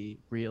actually be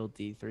real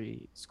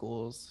D3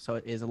 schools. So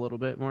it is a little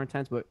bit more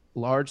intense, but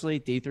largely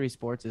D3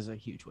 sports is a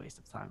huge waste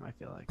of time, I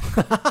feel like.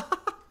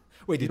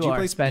 Wait, did you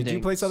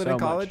play Southern in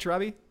college,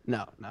 Robbie?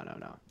 No. No.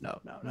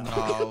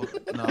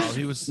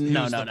 He was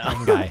no.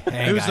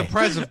 He was the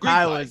president of Greek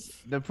I life. was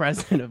the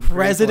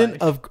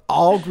president of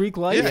all Greek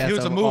life. Yeah, he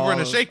was a mover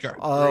and a shaker.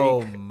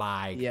 Oh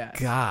my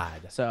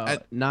God! So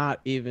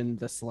not even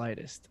the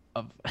slightest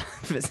of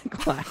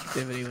physical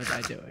activity was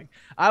I doing.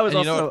 I was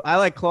I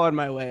like clawed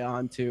my way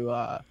onto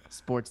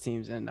sports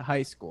teams in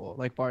high school,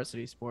 like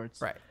varsity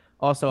sports. Right.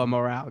 Also a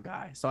morale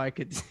guy, so I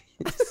could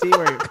see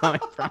where you're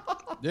coming from.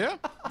 Yeah,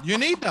 you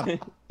need them.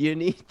 You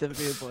need the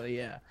people,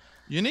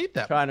 You need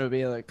them. Trying to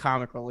be like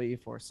comic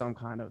relief or some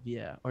kind of,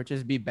 or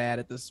just be bad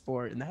at the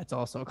sport, and that's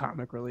also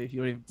comic relief.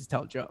 You don't even just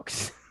tell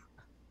jokes.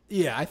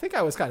 Yeah, I think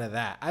I was kind of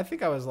that. I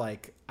think I was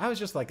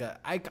just like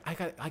I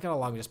got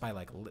along just by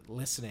like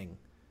listening,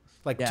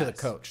 like to the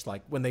coach.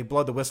 Like when they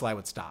blow the whistle, I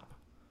would stop,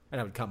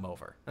 and I would come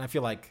over, and I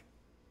feel like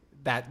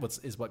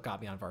is what got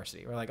me on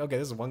varsity. We're like, okay,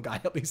 this is one guy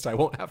at least I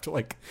won't have to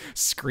like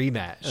scream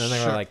at. And then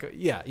they were like,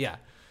 yeah.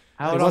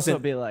 I would also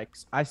be like,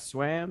 I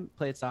swam,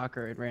 played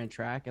soccer, and ran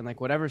track, and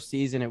like whatever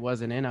season it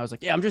wasn't in, I was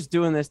like, I'm just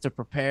doing this to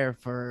prepare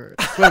for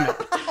swimming.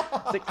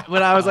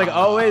 When I was like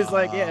always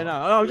like,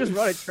 I'm just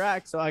running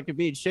track so I could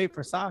be in shape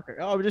for soccer.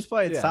 Oh, I'm just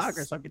playing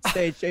soccer so I could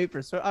stay in shape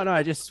for swim. Oh no,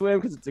 I just swim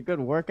because it's a good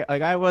workout.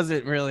 Like I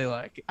wasn't really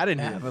like, I didn't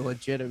have a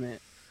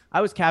legitimate.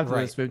 I was captain of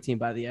the swim team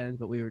by the end,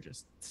 but we were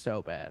just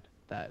so bad.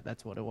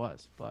 That's what it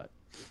was. But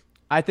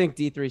I think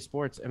D3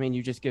 sports, I mean,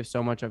 you just give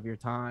so much of your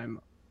time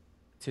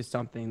to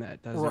something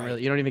that doesn't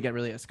really, you don't even get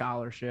really a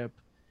scholarship.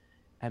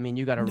 I mean,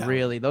 you got to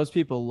really, those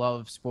people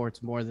love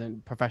sports more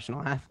than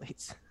professional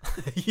athletes.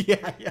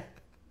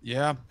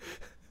 Yeah.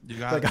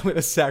 Like I'm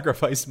gonna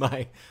sacrifice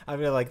I'm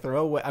gonna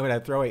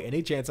throw away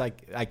any chance I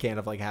can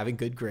of like having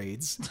good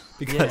grades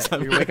because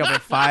you wake up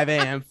at 5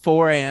 a.m.,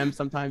 4 a.m.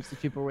 Sometimes the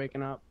people are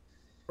waking up.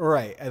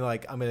 Right, and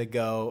like I'm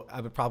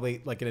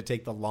probably like gonna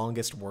take the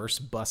longest,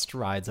 worst bus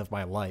rides of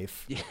my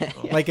life. Yeah.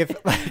 Like if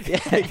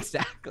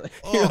exactly.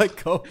 You're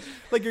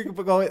you're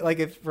going like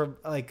if from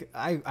like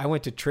I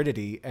went to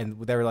Trinity and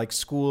there were like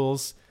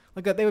schools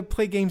like they would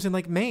play games in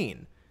like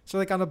Maine, so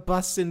like on a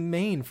bus in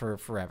Maine for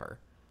forever.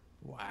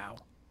 Wow,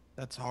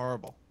 that's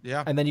horrible.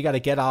 Yeah, and then you got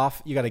to get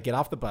off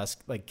the bus,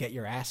 like get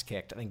your ass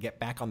kicked, and then get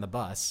back on the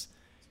bus,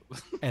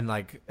 and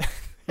like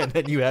and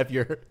then you have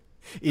your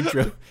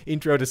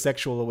intro to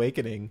sexual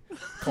awakening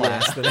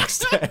class the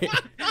next day.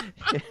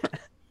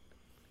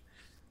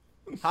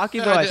 Hockey,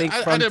 though, I think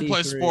I didn't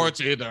play sports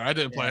either. I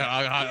didn't play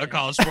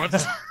college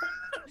sports.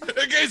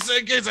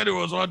 in case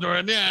anyone was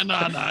wondering, no,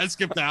 I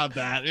skipped out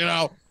that.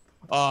 No.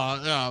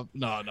 I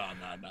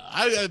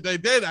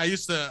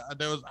used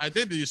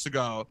to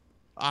go.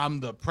 I'm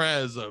the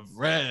prez of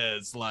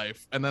Res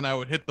life, and then I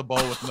would hit the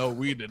ball with no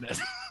weed in it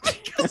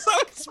because I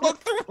would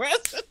smoke the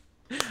resin.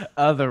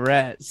 The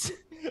res.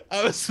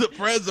 I was the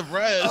prez of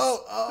Res.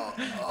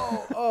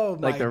 Oh!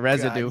 Like the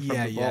residue from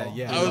the ball.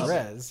 Yeah. I was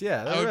Res.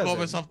 Yeah, I would call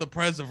myself the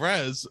prez of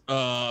Res.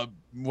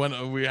 When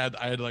I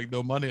had like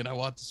no money and I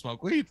wanted to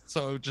smoke weed,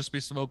 so I would just be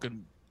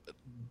smoking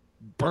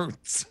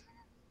burns.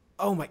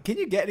 Oh my! Can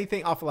you get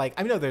anything off? Like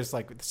I know there's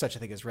like such a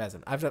thing as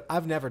resin.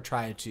 I've never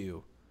tried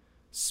to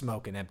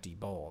smoke an empty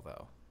bowl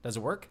though. Does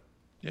it work?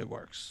 It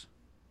works.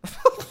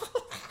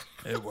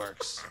 It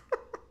works.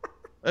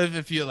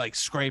 If you like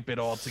scrape it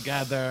all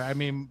together, I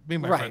mean, me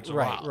and my friends are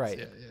wild.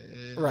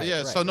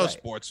 Yeah. So no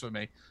sports for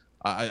me.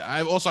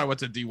 I went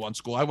to D1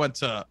 school. I went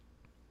to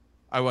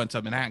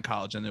Manhattan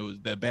College,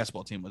 and the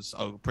basketball team was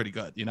pretty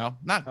good.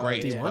 Not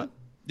great. D1?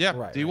 Yeah,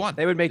 right, D1.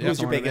 They would make Who's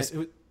your biggest?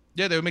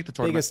 Yeah, they would make the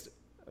tournament.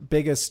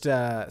 Biggest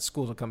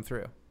school to come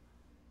through.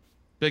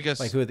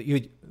 Biggest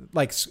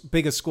like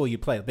biggest school you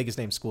play, the biggest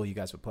name school you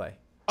guys would play.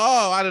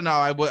 Oh, I don't know.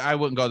 I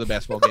wouldn't go to the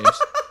basketball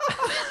games.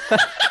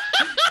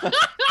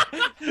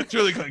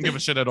 Truly couldn't give a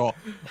shit at all.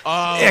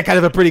 Yeah, kind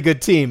of a pretty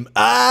good team.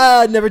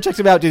 Never checked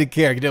them out. Didn't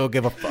care. Didn't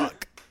give a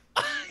fuck.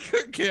 I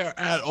couldn't care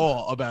at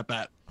all about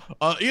that.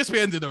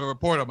 ESPN did a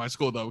report on my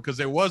school though, because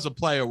there was a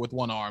player with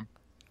one arm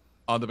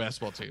on the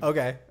basketball team.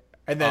 Okay,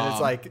 and then it's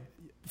like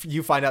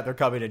you find out they're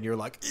coming, and you're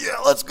like, yeah,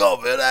 let's go,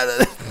 man.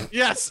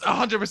 Yes,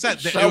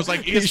 100%. It was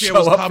like ESPN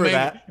was coming,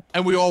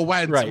 and we all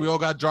went. Right. We all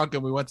got drunk,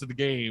 and we went to the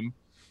game,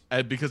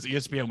 and because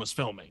ESPN was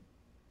filming.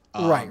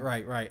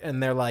 Right.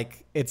 And they're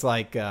like, it's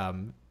like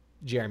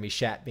Jeremy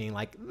Shat being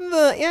like,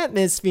 the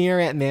atmosphere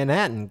at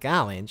Manhattan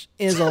College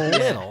is a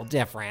little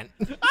different.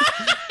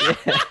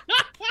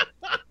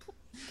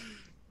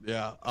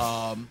 Yeah.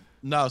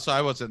 No, so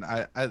I wasn't.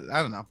 I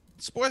don't know.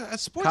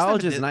 Sports.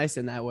 College is nice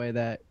in that way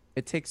that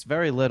it takes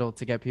very little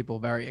to get people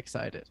very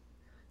excited.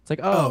 It's like,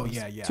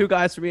 yeah. Two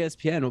guys from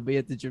ESPN will be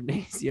at the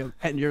gymnasium,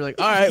 and you're like,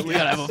 all right, we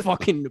gotta have a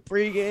fucking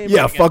pregame.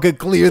 Yeah, fucking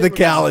clear the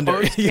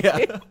calendar.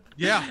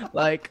 Yeah.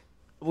 Like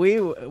we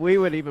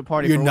would even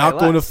party. You're for not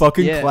going to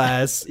fucking yeah.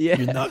 class. Yeah.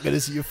 You're not going to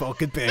see your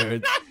fucking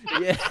parents.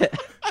 Yeah.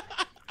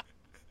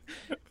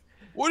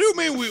 What do you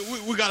mean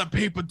we got a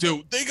paper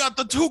due? They got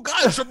the two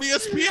guys from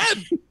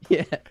ESPN.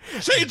 Yeah.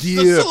 Change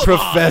Dear the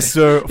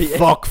Professor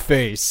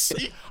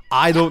Fuckface,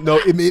 I don't know.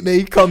 It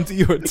may come to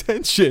your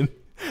attention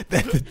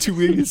that the two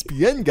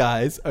ESPN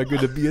guys are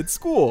going to be at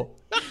school.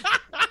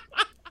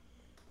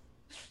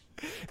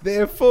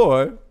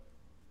 Therefore,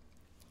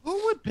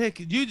 who would pick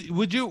you?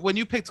 Would you, when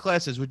you picked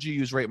classes, would you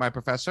use Rate My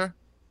Professor?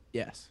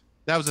 Yes.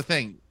 That was a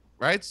thing,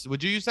 right?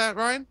 Would you use that,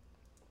 Ryan?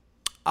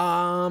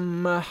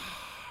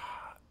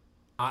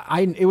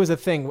 It was a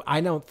thing. I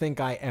don't think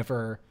I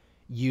ever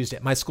used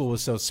it. My school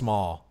was so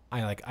small.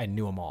 I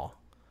knew them all.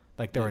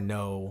 Like there were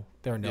no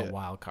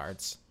wild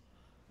cards.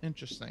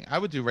 Interesting. I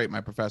would do Rate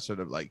My Professor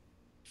to like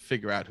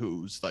figure out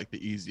who's like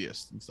the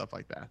easiest and stuff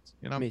like that.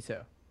 Me too.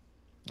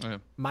 Yeah.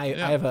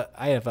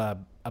 I have a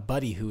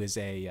buddy who is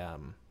a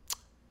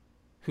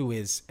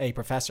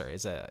professor,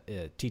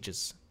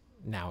 teaches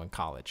now in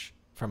college.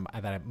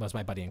 That was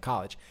my buddy in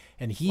college,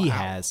 and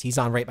he's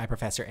on Rate My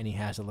Professor, and he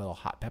has a little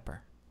hot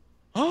pepper.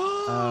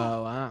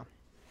 Oh wow.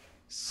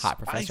 Hot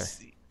professor.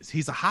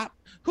 He's a hot.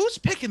 Who's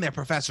picking their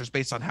professors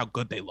based on how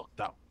good they look,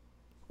 though?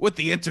 With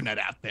the internet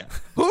out there,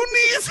 who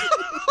needs?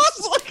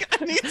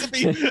 Like, I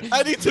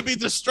need to be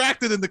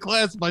distracted in the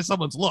class by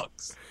someone's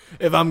looks.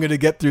 If I'm gonna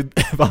make it through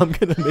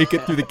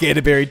the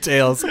Canterbury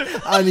Tales,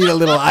 I need a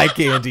little eye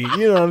candy.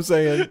 You know what I'm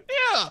saying?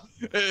 Yeah.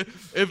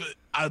 If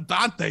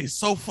Dante's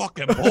so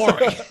fucking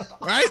boring,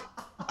 right?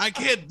 I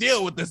can't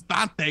deal with this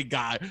Dante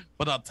guy.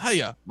 But I'll tell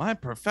you, my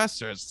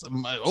professors.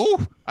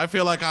 I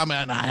feel like I'm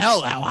in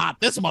hell. How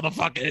hot this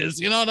motherfucker is.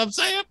 You know what I'm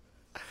saying?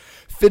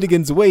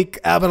 Finnegan's Wake,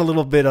 having a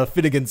little bit of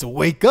Finnegan's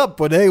Wake Up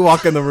when they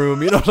walk in the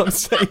room. You know what I'm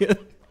saying?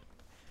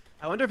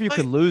 I wonder if you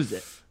could lose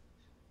it.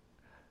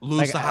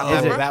 Lose the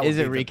hot pepper? Is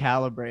it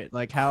recalibrate?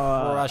 Like how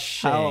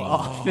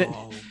often?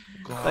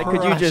 Like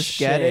could you just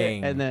get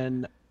it and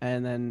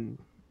then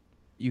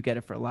you get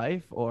it for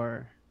life,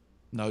 or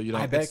No, you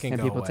don't. I bet it can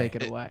and go people away. take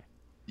it away.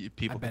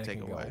 People I bet can it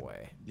take can away. go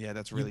away. Yeah,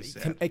 that's really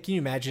sad. Can you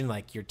imagine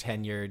like you're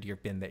tenured,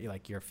 you've been there,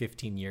 like you're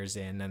 15 years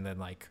in, and then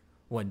like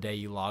one day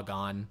you log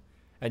on,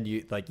 and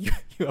you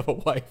have a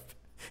wife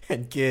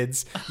and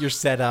kids, you're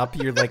set up,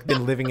 you're like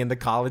been living in the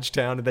college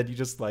town, and then you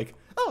just like,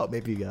 oh,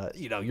 maybe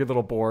you're a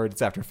little bored,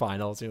 it's after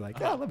finals, and you're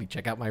like, oh, let me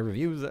check out my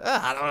reviews.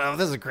 I don't know,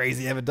 this is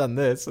crazy, I haven't done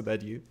this. And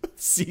then you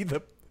see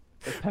the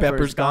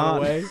pepper's gone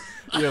away.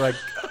 You're like,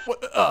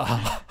 what?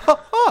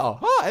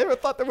 I never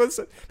thought there was.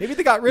 Maybe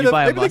they got rid of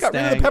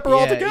the pepper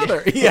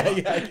altogether. Yeah.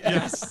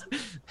 Yes.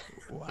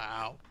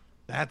 Wow,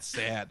 that's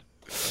sad.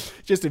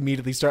 Just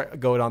immediately start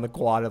going on the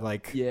quad and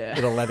like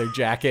with a leather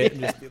jacket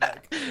and just be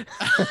like,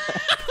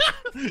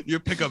 you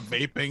pick up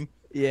vaping.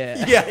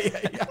 Yeah.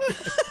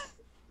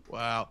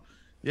 Wow.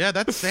 Yeah,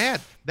 that's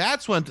sad.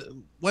 That's when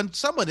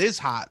someone is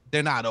hot,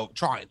 they're not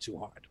trying too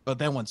hard. But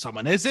then when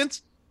someone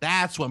isn't,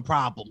 that's when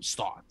problems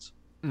start.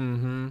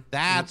 Mm-hmm.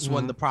 That's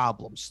when the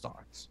problem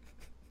starts.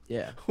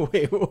 Yeah.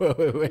 Wait.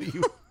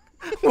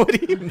 What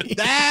do you mean?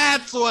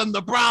 That's when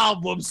the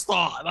problems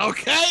start.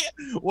 Okay.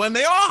 When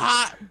they are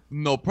hot,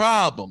 no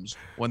problems.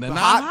 When they're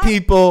not hot,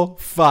 people,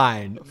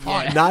 fine.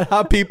 Not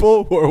hot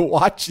people who are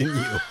watching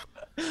you.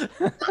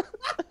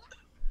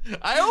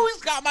 I always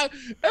got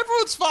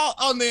everyone's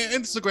on their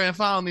Instagram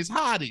following these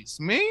hotties.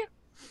 Me,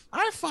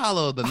 I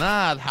follow the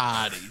not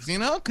hotties,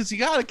 because you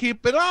got to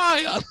keep an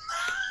eye on.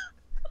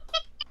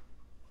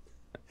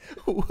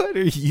 What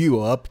are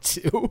you up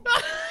to?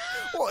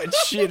 What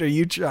shit are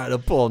you trying to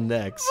pull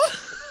next?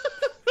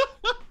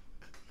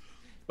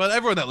 But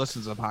everyone that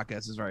listens to the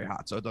podcast is very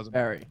hot, so it doesn't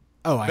matter.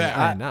 Oh,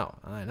 I know.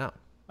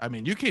 I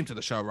mean, you came to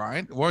the show,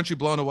 Ryan. Weren't you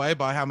blown away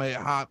by how many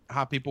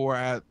hot people were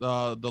at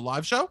the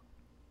live show?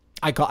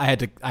 I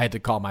had to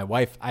call my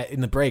wife.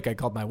 In the break, I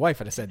called my wife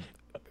and I said,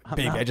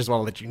 "Baby, I just want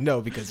to let you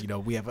know because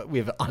we have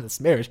an honest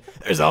marriage.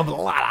 There's a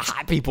lot of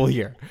hot people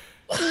here."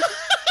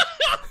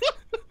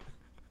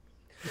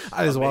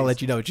 I just want to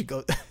let you know.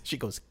 She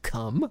goes,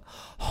 "Come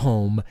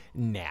home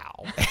now."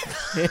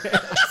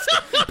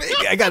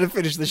 Baby, I got to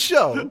finish the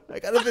show.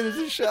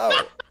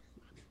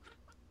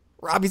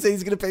 Robbie said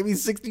he's going to pay me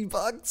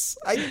 $60.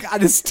 I got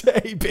to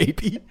stay,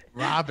 baby.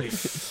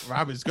 Robbie's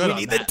good.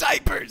 We need the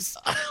diapers.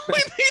 We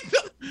need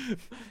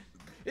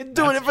You're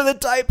doing it for the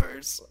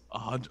diapers.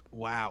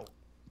 Wow.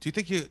 Do you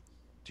think you're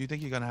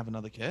going to have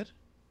another kid?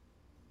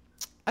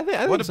 I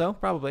think so,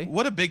 probably.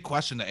 What a big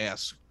question to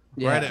ask.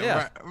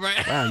 Yeah.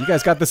 Right. Wow, you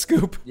guys got the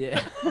scoop.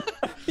 Yeah.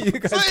 You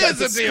guys got here's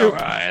the the deal, scoop.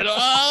 Ryan.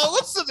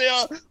 What's the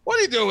deal? What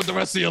are you doing with the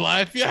rest of your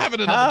life? You having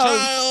another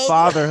child?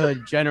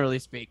 Fatherhood, generally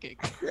speaking.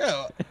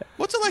 Yeah.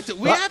 What's it like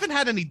we haven't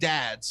had any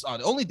dads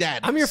on. Only dad.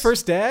 I'm your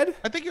first dad?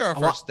 I think you're our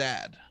first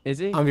dad. Is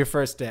he? I'm your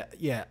first dad.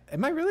 Yeah.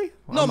 Am I really?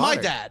 Well, No, I'm my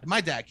honored. dad.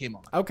 My dad came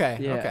on. Okay.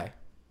 Yeah.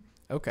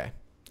 Okay.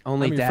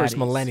 Only I'm your daddies. first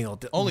millennial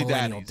Only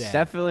millennial daddies. dad.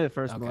 Definitely the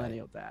first Okay.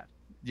 millennial dad.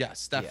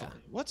 Yes,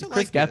 definitely. What's it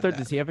Chris like? being a Gethard, dad?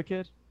 does he have a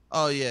kid?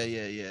 Oh yeah.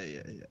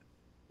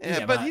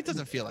 Yeah, but he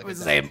doesn't feel like we're a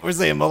dad.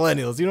 saying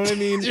millennials. You know what I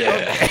mean?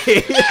 Yeah.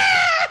 Okay.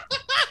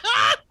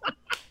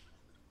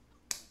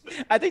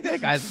 I think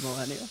that guy's a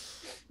millennial.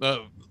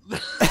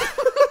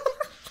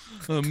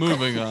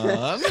 Moving on.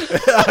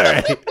 All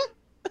right.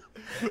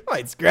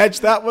 Might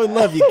scratch that one.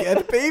 Love you,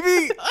 Geth,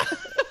 baby.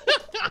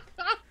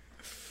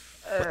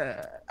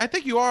 I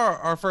think you are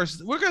our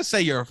first. We're gonna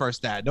say you're our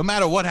first dad, no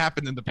matter what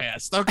happened in the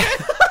past. Okay.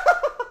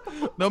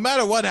 No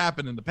matter what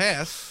happened in the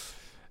past.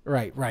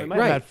 Right. We might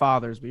have had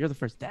fathers, but you're the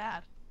first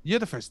dad. You're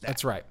the first dad.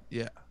 That's right.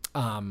 Yeah.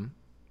 Well,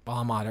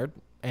 I'm honored,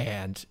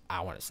 and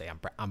I want to say I'm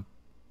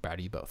proud of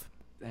you both.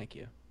 Thank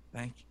you.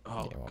 Thank you.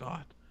 Oh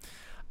God.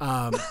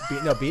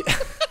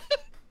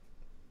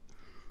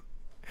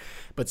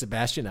 But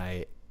Sebastian,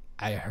 I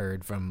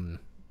heard from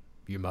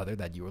your mother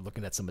that you were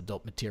looking at some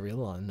adult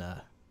material on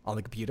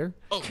the computer.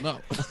 Oh no.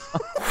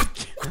 Oh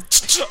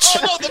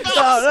no, the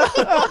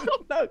mouse.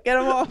 No, get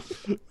him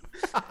off.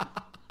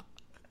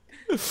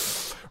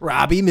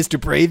 Robbie, Mr.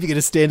 Brave, you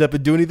gonna stand up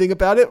and do anything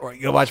about it, or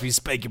you gonna watch me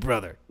spank your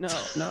brother? No.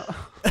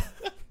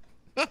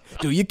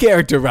 Do your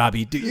character,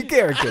 Robbie. Do your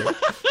character.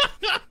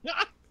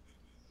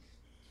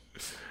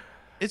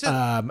 Is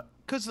it?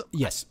 Because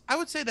yes, I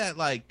would say that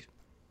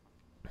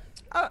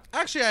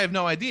actually I have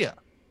no idea.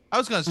 I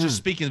was gonna just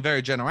speak in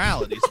very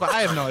generalities, but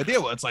I have no idea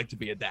what it's like to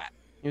be a dad.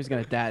 He was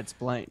gonna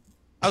dad-splain.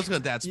 I was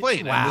gonna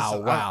dad-splain.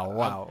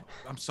 Wow.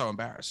 I'm so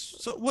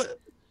embarrassed. So what?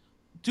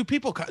 Do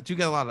you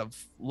get a lot of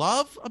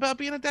love about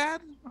being a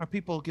dad? Are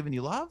people giving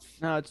you love?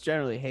 No, it's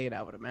generally hate,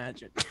 I would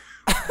imagine.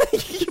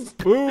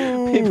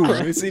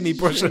 Boo! You see me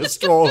pushing a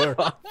stroller.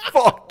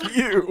 Fuck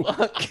you.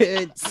 Fuck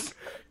kids.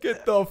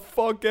 Get the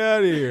fuck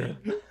out of here.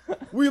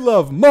 We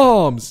love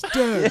moms.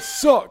 Dads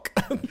suck.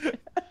 It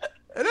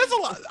is a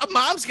lot.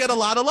 Moms get a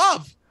lot of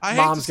love.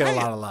 Moms get a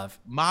lot of love.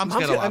 Moms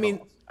get a lot. I mean,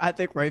 I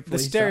think rightfully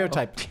the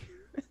stereotype.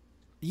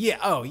 Yeah.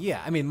 Oh,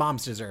 yeah. I mean,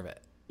 moms deserve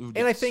it,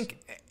 and I think,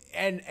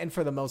 and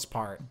for the most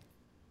part,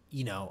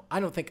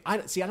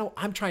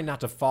 I'm trying not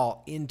to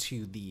fall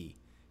into the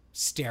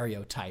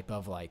stereotype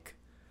of like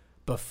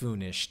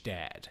buffoonish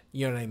dad.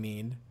 You know what I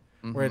mean?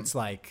 Mm-hmm. Where it's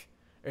like,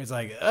 It's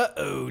like,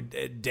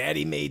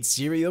 Daddy made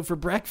cereal for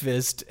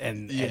breakfast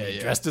and he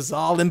dressed us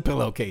all in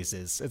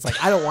pillowcases. It's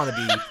like, I don't want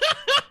to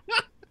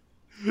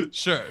be.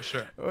 Sure.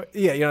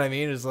 Yeah, you know what I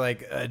mean? It's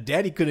like,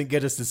 Daddy couldn't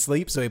get us to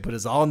sleep, so he put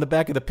us all in the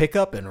back of the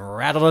pickup and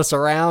rattled us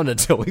around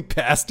until we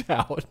passed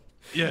out.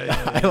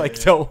 I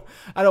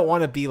don't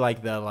want to be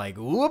like the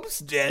whoops,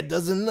 Dad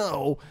doesn't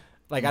know.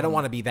 Like, I don't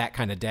want to be that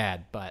kind of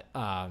dad, but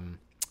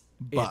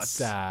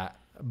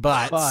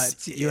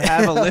But you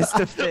have a list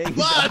of things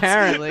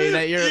apparently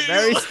that you're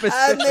very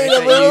specific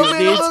that you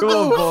need to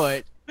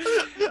avoid.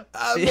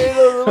 I made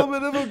a little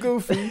bit of a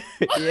goofy.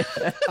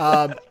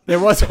 There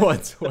was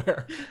once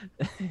where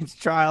it's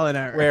trial and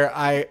error. Where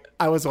I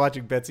was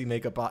watching Betsy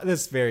make a bottle.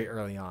 This is very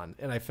early on,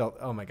 and I felt,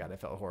 oh my God, I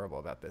felt horrible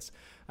about this.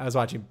 I was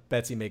watching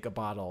Betsy make a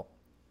bottle,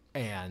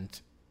 and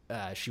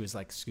she was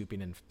like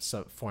scooping in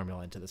some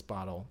formula into this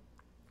bottle.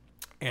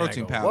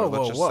 Protein powder,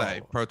 let's just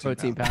say.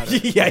 Protein powder.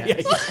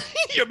 Yeah.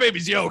 Your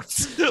baby's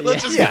yoked.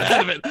 Let's just get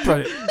out of it.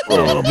 A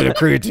little bit of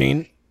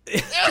creatine.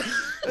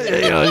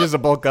 Just a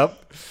bulk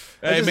up.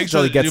 Hey, make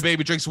sure that your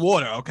baby drinks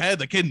water, okay?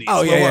 The kidneys.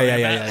 Oh,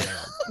 yeah.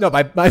 No,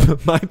 my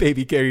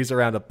baby carries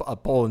around a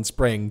Poland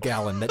Spring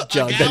gallon that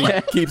jug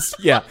that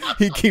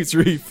he keeps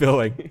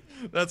refilling.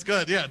 That's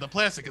good. Yeah, the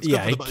plastic is good.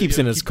 Yeah, he keeps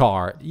in his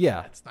car.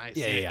 Yeah. That's nice.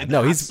 Yeah.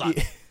 No, he's...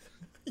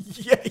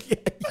 Yeah.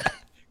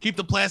 Keep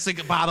the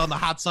plastic bottle in the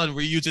hot sun,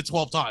 reuse it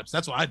 12 times.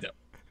 That's what I do.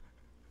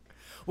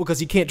 Well,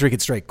 because you can't drink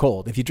it straight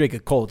cold. If you drink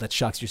it cold, that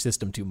shocks your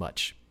system too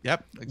much.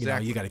 Yep,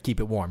 exactly. You got to keep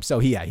it warm. So,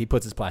 he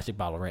puts his plastic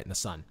bottle right in the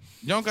sun.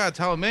 You don't got to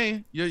tell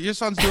me. Your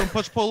son's doing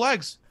push-pull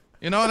legs.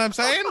 You know what I'm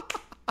saying?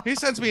 He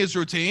sends me his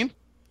routine.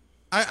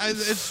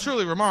 It's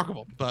truly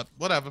remarkable, but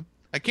whatever.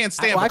 I can't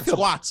stand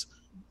squats.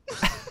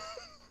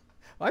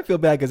 I feel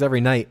bad because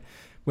every night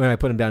when I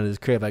put him down in his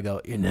crib, I go,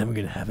 "You're never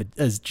gonna have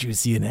as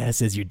juicy an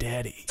ass as your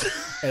daddy,"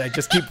 and I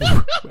just keep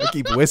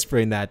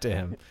whispering that to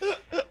him.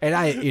 And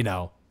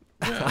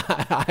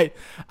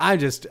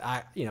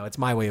it's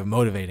my way of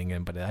motivating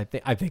him, but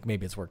I think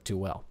maybe it's worked too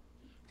well.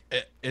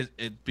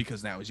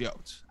 Because now he's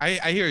yoked.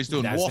 I hear he's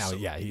doing wall sits.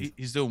 Yeah,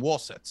 he's doing wall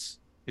sits.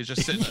 He's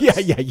just sitting. Yeah.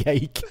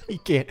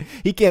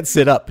 He can't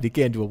sit up, but he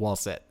can do a wall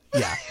sit.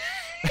 Yeah,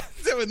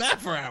 doing that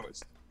for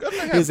hours.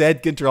 His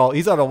head control.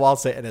 He's on a wall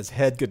sit, and his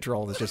head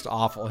control is just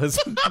awful. His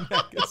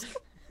neck is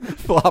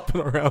flopping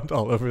around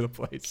all over the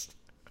place.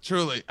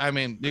 Truly, I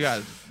mean, you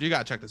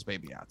gotta check this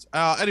baby out.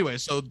 Anyway,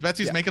 so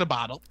Betsy's making a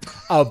bottle.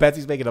 Oh,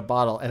 Betsy's making a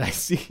bottle, and I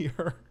see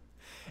her.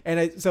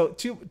 And so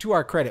to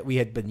our credit, we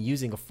had been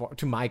using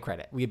to my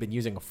credit, we had been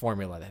using a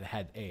formula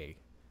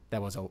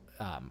that was a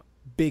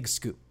big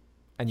scoop,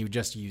 and you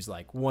just use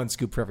like 1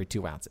 scoop for every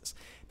 2 ounces.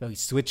 Then we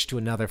switched to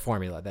another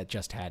formula that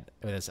just had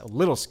a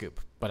little scoop,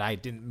 but I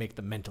didn't make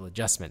the mental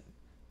adjustment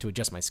to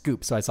adjust my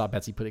scoop. So I saw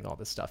Betsy putting all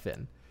this stuff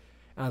in.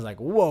 And I was like,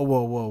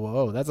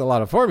 whoa, that's a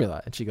lot of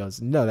formula. And she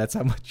goes, no, that's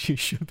how much you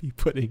should be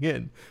putting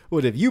in.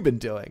 What have you been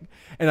doing?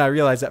 And I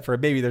realized that for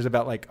maybe there's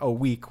about like a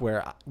week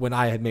where when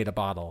I had made a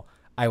bottle,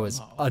 I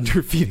was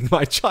underfeeding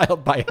my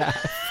child by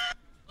half.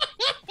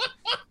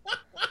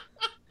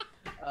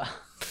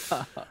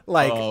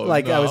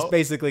 I was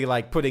basically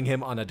like putting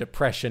him on a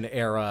depression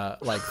era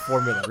like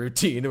formula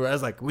routine where I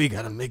was like, we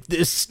gotta make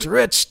this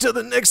stretch to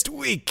the next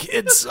week,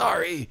 kid.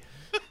 Sorry.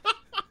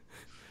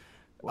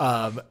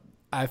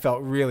 I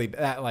felt really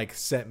that like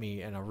sent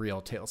me in a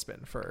real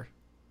tailspin for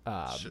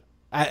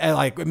I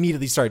like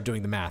immediately started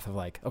doing the math of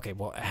like, okay,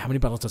 well, how many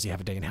bottles does he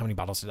have a day and how many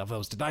bottles of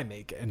those did I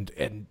make?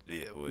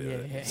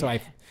 So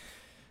I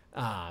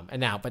and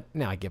now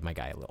I give my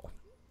guy a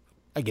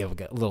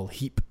little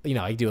heap,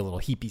 I do a little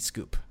heapy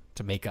scoop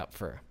to make up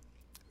for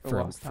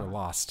lost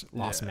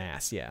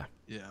mass. Yeah,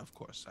 of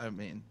course. I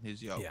mean,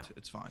 he's yoked. Yeah.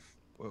 It's fine.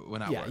 We're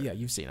not worried. Yeah,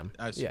 you've seen him.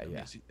 I've seen him.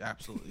 He's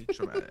absolutely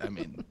traumatic. I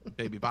mean,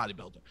 baby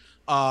bodybuilder.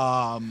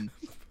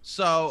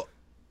 So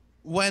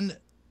when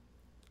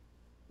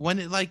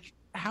it like,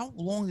 how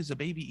long is a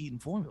baby eating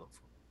formula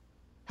for?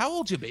 How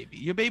old's your baby?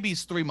 Your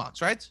baby's 3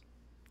 months, right?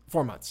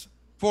 4 months.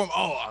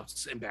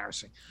 It's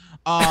embarrassing.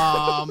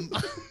 And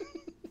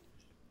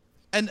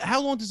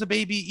how long does a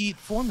baby eat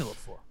formula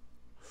for?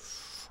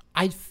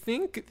 I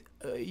think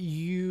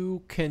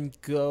you can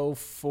go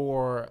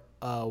for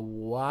a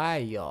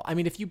while. I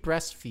mean, if you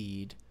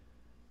breastfeed,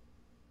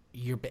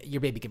 your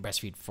baby can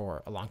breastfeed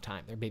for a long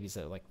time. There are babies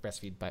that like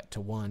breastfeed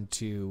to 1,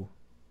 2,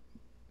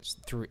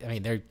 3. I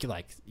mean, they're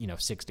like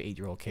 6 to 8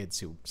 year old kids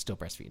who still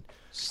breastfeed.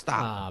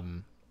 Stop.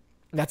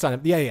 That's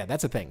not. Yeah.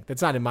 That's a thing.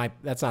 That's not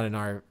in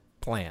our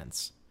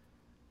plans.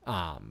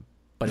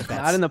 But if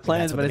that's not in the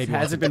plans, but it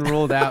hasn't been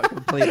ruled out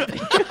completely.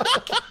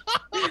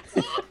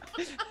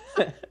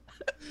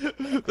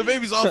 The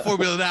baby's all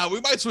formula now. We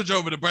might switch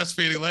over to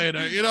breastfeeding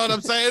later. You know what I'm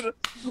saying?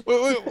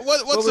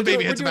 Once the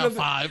baby hits about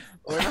 5.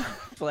 We're not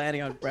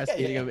planning on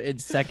breastfeeding him in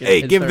second.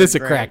 Hey, give this a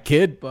grade, crack,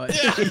 kid. But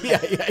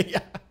yeah.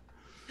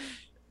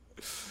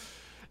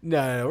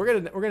 No.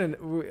 We're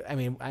gonna. I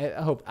mean, I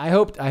hope.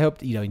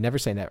 You never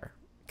say never.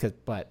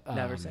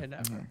 Never say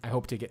never. I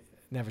hope to get.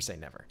 Never say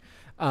never.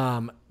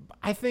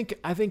 I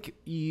think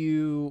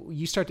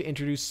you start to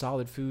introduce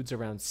solid foods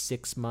around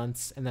 6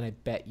 months, and then I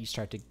bet you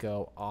start to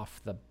go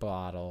off the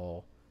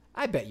bottle.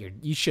 I bet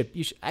you should.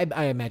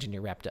 I imagine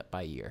you're wrapped up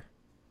by a year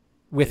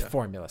with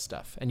formula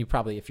stuff, and you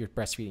probably, if you're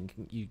breastfeeding,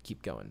 you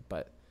keep going.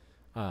 But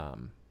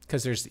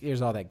because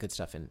there's all that good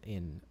stuff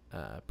in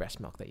breast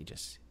milk that you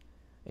just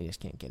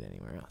can't get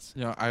anywhere else.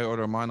 Yeah, I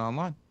order mine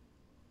online.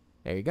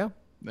 There you go.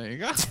 There you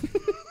go.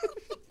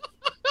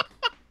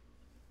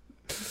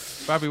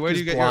 Robbie, where do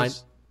you get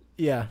yours?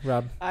 Yeah,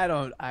 Rob. I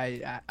don't.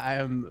 I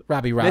am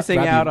Robbie missing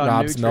out on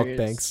Rob's nutrients. milk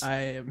banks. I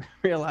am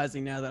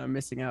realizing now that I'm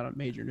missing out on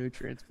major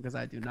nutrients because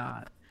I do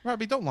not.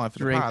 Robbie, don't lie for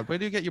the Drink pod. Where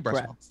do you get your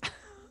breast milk? breast.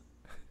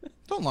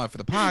 Don't lie for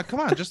the pod. Come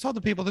on, just tell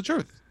the people the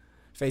truth.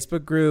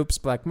 Facebook groups,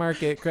 black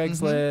market,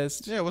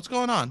 Craigslist. Yeah, what's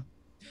going on?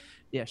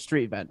 Yeah,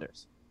 street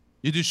vendors.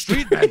 You do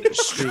street vendors.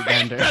 Street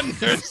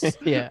vendors.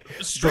 Yeah.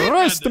 Street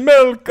Breast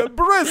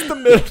vendors.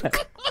 milk,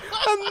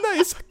 a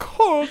nice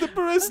cold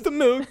breast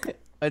milk.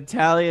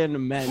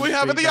 Italian men. We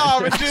have street the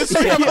vendors. oranges,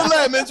 we have the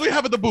lemons, we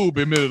have the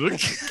booby milk.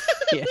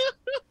 Yeah.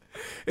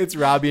 It's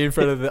Robbie in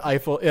front of the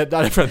Eiffel,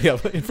 not in front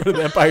of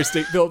the Empire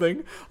State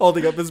Building,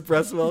 holding up his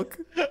breast milk.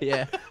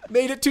 Yeah.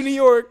 Made it to New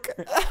York.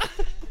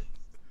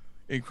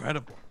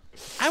 Incredible.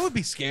 I would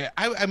be scared.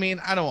 I mean,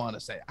 I don't want to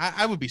say.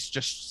 I would be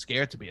just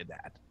scared to be a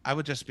dad. I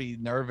would just be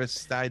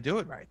nervous that I do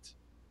it right.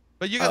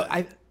 But you got.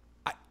 I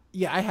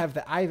have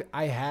that.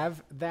 I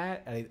have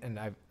that, and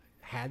I've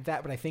had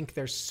that. But I think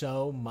there's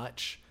so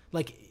much.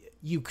 Like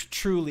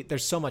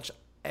there's so much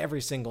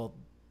every single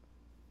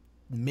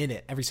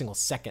minute, every single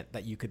second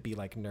that you could be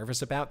like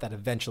nervous about that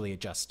eventually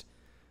it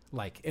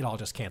all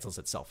just cancels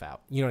itself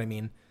out. You know what I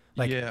mean?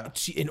 Like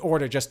in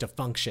order just to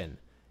function,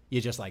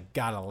 you just like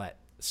gotta let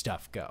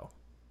stuff go.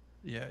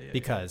 Yeah.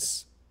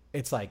 Because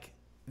it's like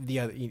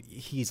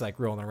he's like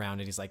rolling around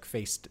and he's like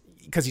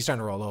because he's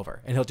starting to roll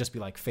over and he'll just be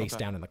like face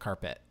down in the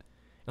carpet.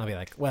 And I'll be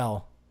like,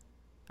 well,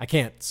 I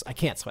can't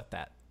sweat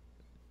that.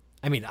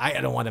 I mean, I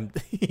don't want him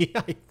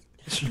to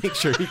make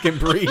sure he can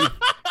breathe.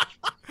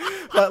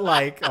 But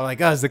like, I'm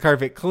like, oh, is the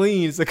carpet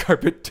clean? Is the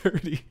carpet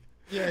dirty?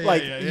 Yeah.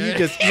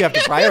 You have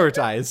to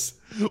prioritize.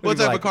 What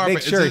type of carpet?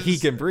 Make sure he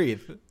can breathe.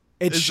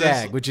 It's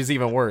shag, which is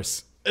even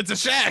worse. It's a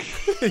shag.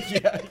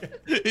 Yeah.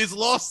 He's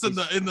lost in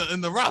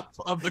the rough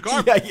of the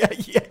carpet.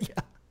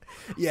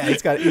 Yeah,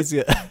 he's got.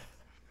 You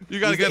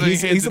got to get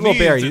he's a little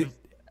bear.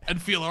 And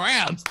feel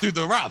around through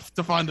the rough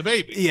to find the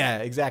baby. Yeah,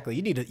 exactly.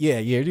 You need to. Yeah,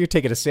 you're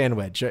taking a sand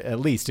wedge at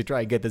least to try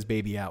and get this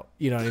baby out.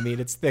 You know what I mean?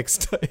 It's thick.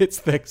 It's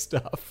thick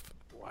stuff.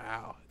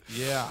 Wow.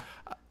 Yeah.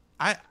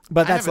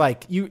 But that's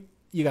like you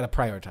got to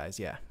prioritize.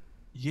 Yeah.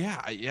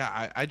 Yeah.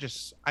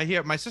 I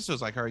hear my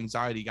sister's like her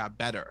anxiety got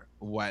better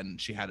when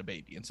she had a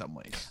baby in some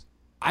ways.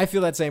 I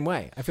feel that same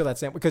way.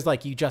 Because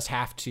like you just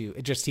have to.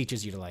 It just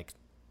teaches you to like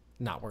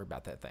not worry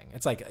about that thing.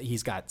 It's like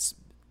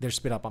they're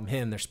spit up on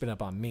him, they're spit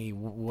up on me,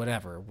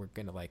 whatever. We're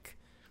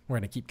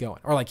gonna keep going.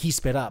 Or like he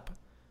spit up.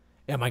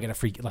 Am I gonna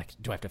freak? Like,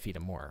 do I have to feed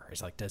him more? Or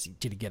is like, did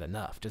he get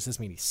enough? Does this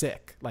mean he's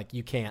sick? Like,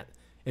 you can't.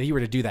 If you were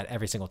to do that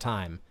every single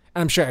time,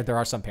 and I'm sure there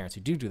are some parents who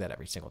do that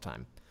every single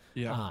time.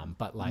 Yeah.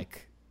 But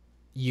like,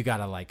 you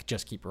gotta like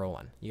just keep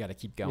rolling. You gotta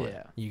keep going.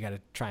 Yeah. You gotta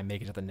try and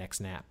make it to the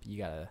next nap. You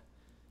gotta,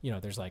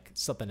 there's like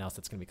something else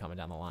that's gonna be coming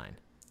down the line.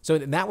 So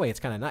in that way, it's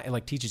kind of not. It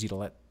like teaches you to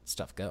let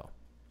stuff go.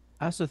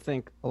 I also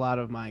think a lot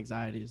of my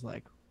anxiety is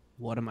like,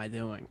 what am I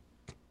doing?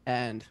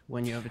 And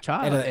when you have a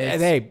child,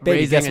 it's hey, baby,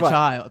 raising a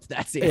child.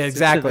 That's the answer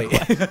exactly. to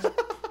the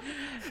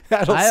question.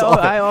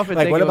 I often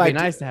think it would be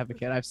nice to have a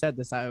kid. I've said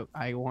this. I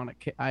want a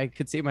kid. I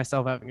could see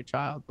myself having a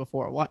child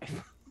before a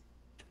wife.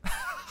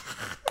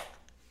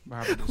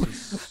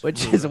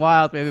 Which is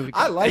wild. Maybe we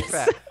can I like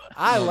that.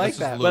 I like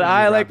that. But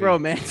I like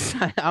romance.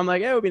 I'm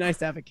like, it would be nice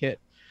to have a kid.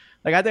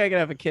 Like, I think I could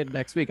have a kid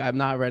next week. I'm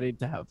not ready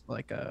to have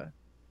like a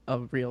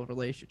real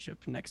relationship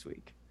next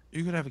week.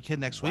 You could have a kid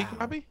next week,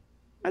 Robbie?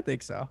 I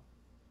think so.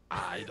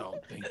 I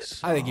don't think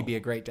so. I think you'd be a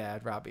great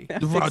dad, Robbie. I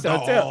think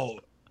so too.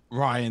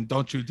 Ryan,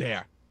 don't you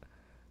dare.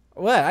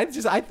 What? I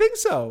think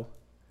so.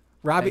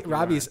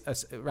 Robbie's a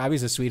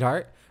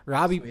sweetheart.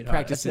 Robbie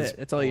practices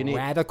That's all you need.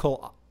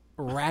 radical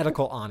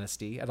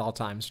honesty at all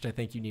times, which I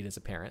think you need as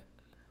a parent.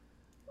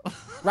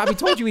 Robbie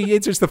told you he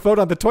answers the phone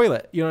on the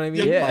toilet. You know what I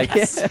mean? Yeah. Like,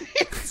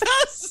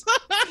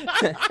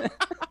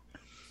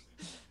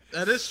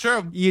 That is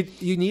true.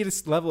 You need a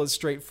level of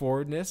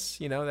straightforwardness,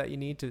 that you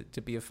need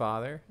to be a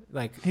father.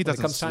 Like he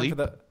doesn't sleep.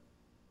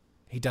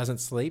 He doesn't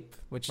sleep,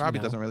 which Robbie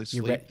doesn't really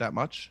sleep that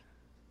much.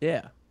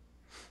 Yeah.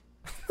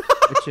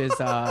 Which is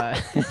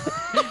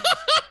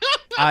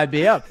I'd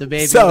be up. The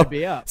baby would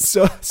be up.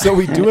 So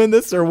we doing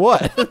this or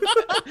what?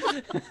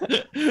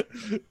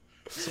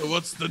 So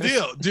what's the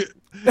deal?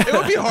 It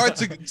would be hard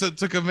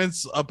to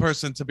convince a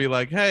person to be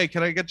like, hey,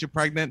 can I get you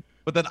pregnant?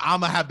 But then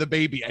I'm going to have the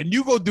baby and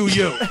you go do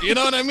you. You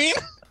know what I mean?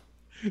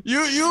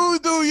 You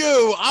do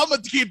you. I'm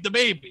going to keep the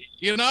baby,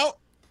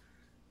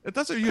 It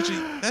doesn't usually,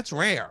 that's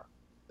rare.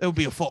 It would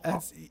be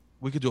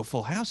we could do a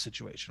full house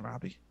situation,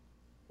 Robbie.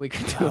 We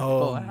could do a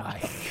full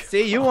house. my!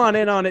 See, you want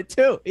in on it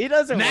too. He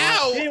doesn't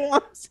Now- he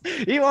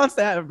wants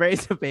to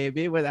raise a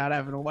baby without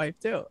having a wife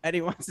too, and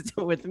he wants to do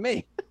it with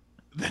me.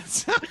 That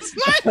sounds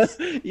nice.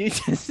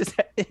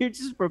 you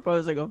just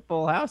proposing a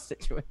full house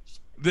situation.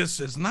 This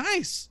is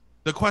nice.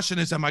 The question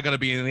is, am I going to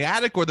be in the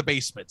attic or the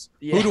basement?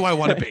 Yeah. Who do I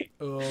want to be?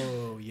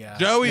 Oh yeah.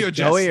 Joey or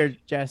Jesse? Joey or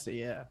Jesse?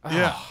 Yeah.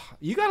 Yeah.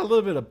 You got a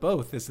little bit of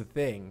both. Is the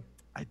thing.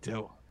 I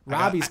do.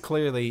 Robbie's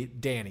clearly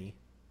Danny.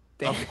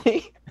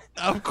 Danny,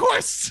 Of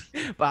course.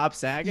 Bob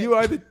Saget. You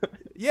are the.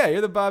 Yeah,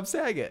 you're the Bob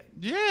Saget.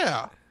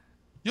 Yeah.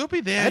 You'll be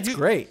there. That's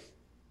great.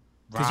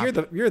 Because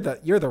Robbie.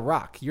 you're the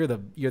rock. You're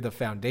the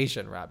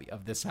foundation, Robbie,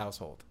 of this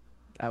household.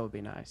 That would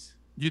be nice.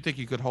 You think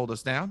you could hold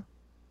us down?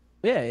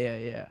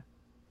 Yeah.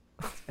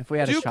 If we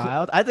had Do a you-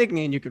 child, I think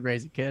me and you could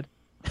raise a kid.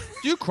 Do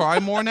you cry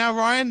more now,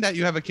 Ryan, that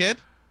you have a kid?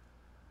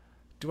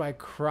 Do I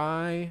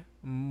cry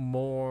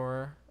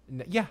more?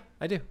 Yeah,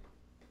 I do.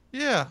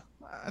 Yeah.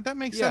 That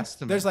makes sense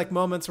to me. There's like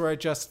moments where I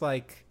just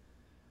like,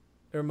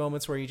 there are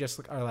moments where you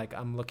just are like,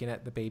 I'm looking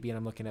at the baby and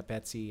I'm looking at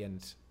Betsy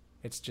and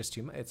it's just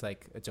too much. It's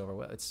like, it's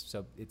over. It's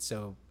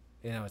so,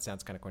 you know, it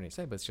sounds kind of corny to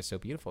say, but it's just so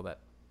beautiful that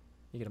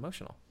you get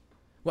emotional.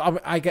 Well,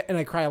 I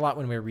cry a lot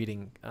when we're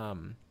reading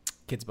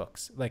kids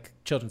books, like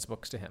children's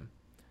books to him.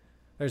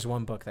 There's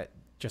one book that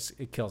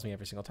it kills me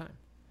every single time.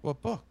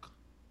 What book?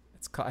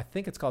 I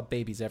think it's called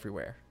Babies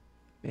Everywhere.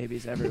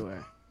 Babies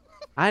everywhere.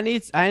 I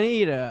need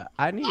a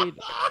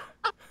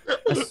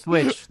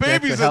switch.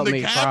 that Babies could help in the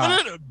me cry.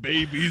 cabinet,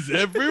 babies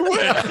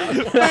everywhere.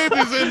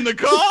 Babies in the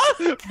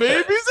car,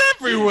 babies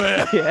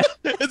everywhere. Yeah.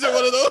 Is it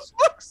one of those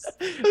books?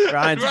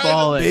 Ryan's Ryan-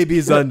 balling.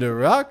 Babies under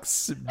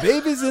rocks,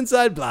 babies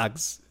inside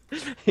blocks.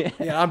 Yeah.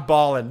 Yeah, I'm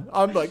balling.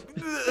 I'm like,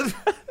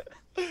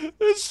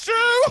 It's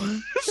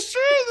true. It's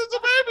true. There's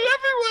a baby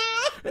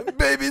everywhere.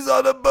 babies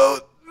on a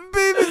boat,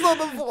 babies on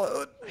the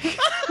float.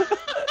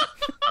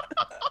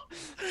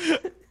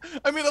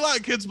 I mean, a lot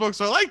of kids'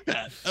 books are like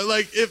that.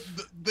 Like, if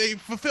they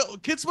fulfill,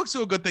 kids' books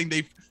do a good thing.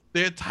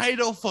 Their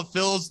title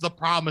fulfills the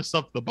promise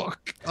of the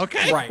book.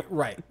 Okay.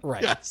 Right.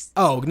 Yes.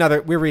 Oh,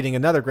 we're reading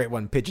another great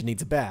one. Pigeon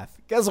needs a bath.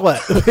 Guess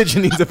what? The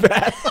pigeon needs a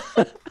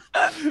bath.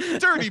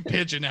 Dirty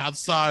pigeon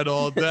outside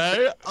all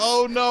day.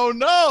 Oh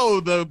no,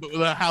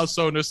 the house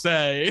owners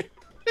say.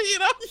 You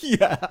know.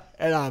 Yeah,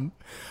 and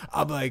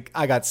I'm like,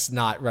 I got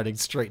snot running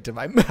straight to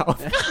my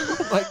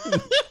mouth. Like,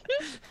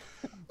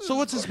 So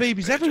what's this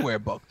babies everywhere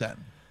book then?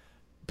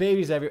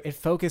 babies everywhere. It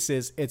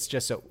focuses. It's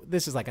just so.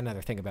 This is like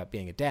another thing about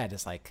being a dad.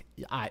 It's like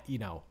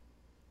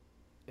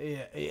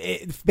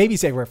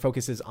babies everywhere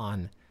focuses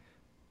on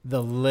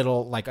the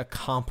little like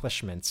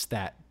accomplishments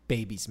that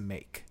babies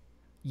make.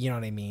 You know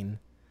what I mean?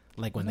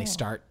 Like when they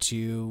start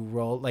to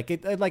roll. Like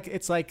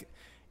it's like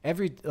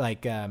every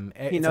like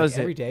He knows like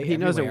every day. He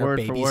knows it everywhere, word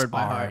for babies word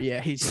by are- heart.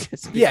 Yeah, he's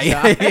just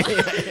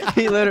Yeah.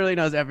 he literally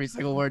knows every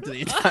single word to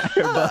the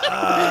entire book.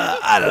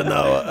 I don't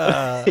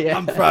know. Yeah.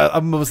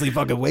 I'm mostly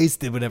fucking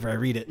wasted whenever I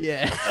read it.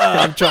 Yeah.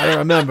 I'm trying to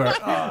remember.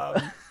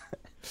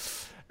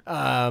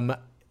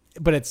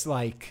 But it's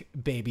like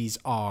babies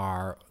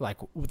are like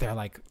they're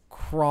like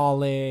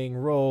crawling,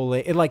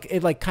 rolling. It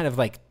like kind of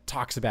like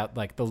talks about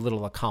like the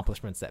little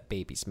accomplishments that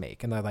babies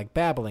make, and they're like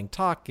babbling,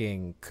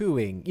 talking,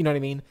 cooing. You know what I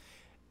mean?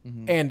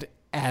 Mm-hmm. And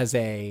as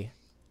a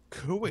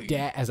Cooing.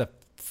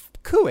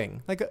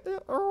 cooing like a.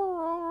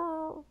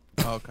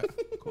 Okay.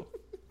 Cool.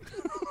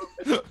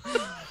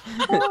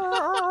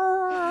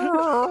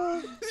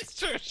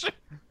 Sure.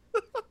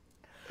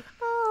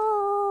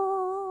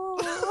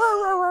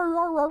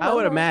 I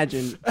would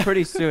imagine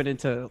pretty soon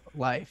into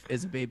life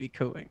is a baby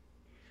cooing.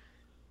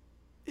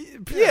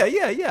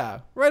 Yeah.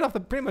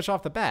 Pretty much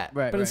off the bat.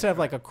 Right, But right, instead of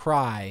like a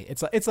cry,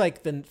 it's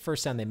like the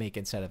first sound they make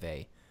instead of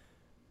a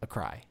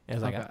cry. And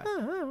it's like, Okay.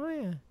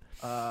 yeah.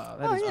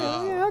 That is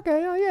Yeah,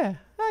 okay, oh yeah.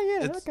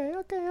 It's- Okay,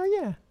 oh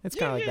yeah. It's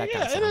kind of like that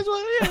kind of It sound. is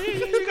what, yeah.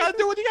 You gotta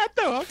do what you gotta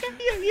do. Okay.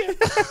 Yeah. Yeah,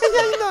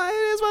 you know,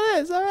 it is what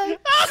it is, all right.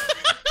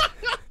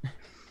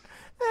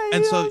 Hey,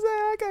 And you know so- what I'm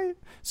saying?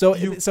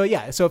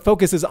 Okay. So it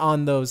focuses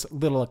on those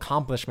little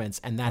accomplishments,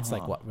 and that's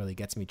like what really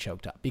gets me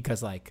choked up,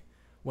 because like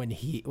when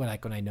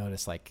I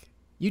notice like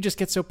you just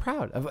get so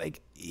proud of like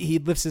he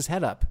lifts his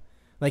head up,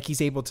 like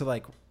he's able to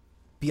like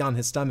be on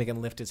his stomach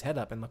and lift his head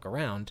up and look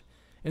around,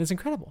 and it's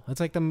incredible. It's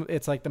like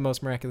the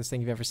most miraculous thing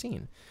you've ever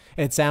seen.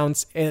 And it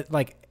sounds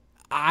like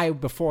I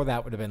before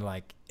that would have been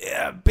like,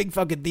 yeah, big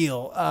fucking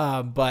deal.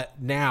 But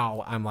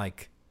now I'm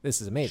like,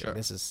 this is amazing. Sure.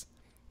 This is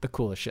the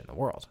coolest shit in the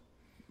world.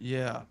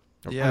 Yeah.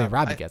 I mean,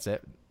 Robbie gets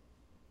it.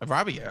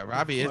 Robbie is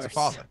a course.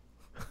 father.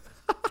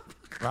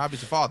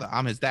 Robbie's a father.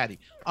 I'm his daddy.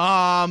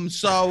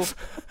 So,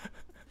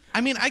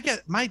 I mean,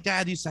 my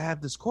dad used to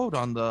have this quote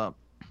on the.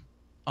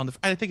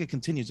 I think it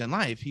continues in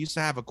life. He used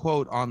to have a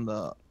quote on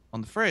the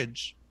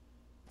fridge.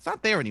 It's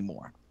not there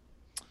anymore.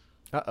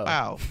 Uh-oh.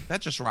 Wow,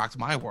 that just rocked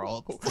my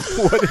world.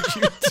 What did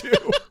you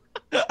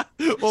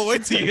do? Well,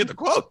 wait till you hear the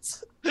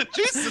quotes.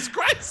 Jesus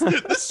Christ,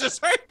 this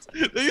just hurt.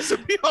 They used to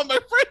be on my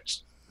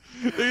fridge.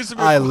 They used to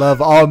be. I love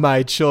all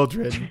my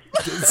children,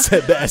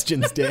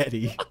 Sebastian's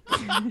daddy.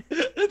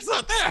 It's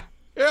not there.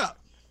 Yeah.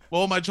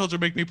 Well, my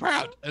children make me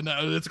proud, and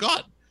it's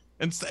gone.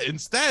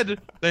 Instead,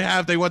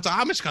 they went to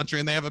Amish country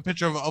and they have a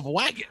picture of a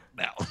wagon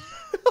now.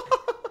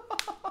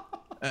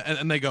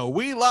 and they go,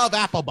 "We love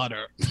apple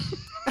butter."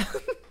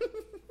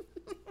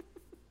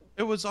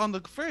 It was on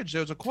the fridge.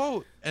 There was a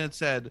quote, and it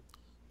said,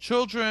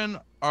 "Children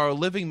are a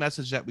living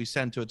message that we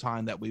send to a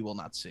time that we will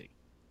not see."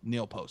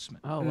 Neil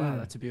Postman. Oh wow,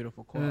 that's a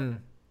beautiful quote.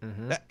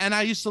 Mm-hmm. And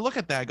I used to look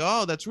at that and go,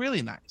 "Oh, that's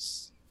really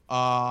nice."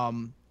 But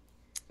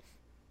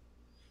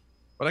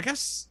I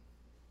guess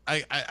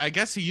I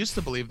guess he used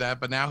to believe that,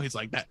 but now he's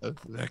like,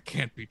 that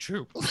can't be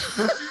true.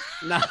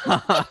 Nah.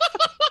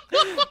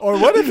 Or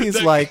what if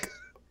he's like,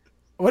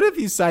 what if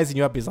he's sizing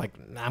you up? He's like,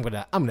 nah, I'm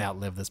gonna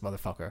outlive this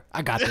motherfucker.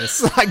 I got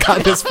this. I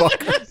got this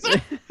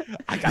fucker.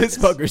 This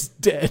fucker's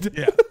dead.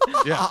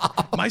 Yeah.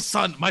 My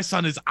son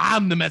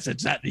I'm the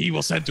message that he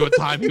will send to a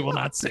time he will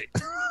not see.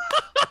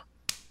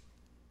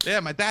 Yeah,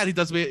 my dad,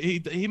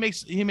 he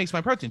makes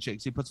my protein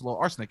shakes. He puts a little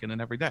arsenic in it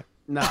every day.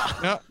 No.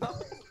 Yeah.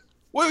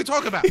 What are we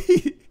talking about?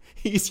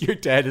 He's your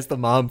dad is the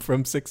mom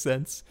from Sixth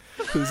Sense,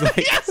 who's like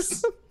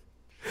Yes.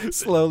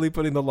 slowly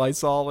putting the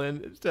Lysol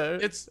in.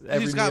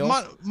 He's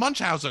got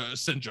Munchausen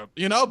syndrome,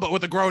 but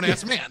with a grown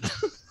ass man.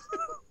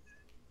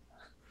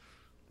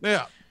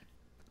 Yeah.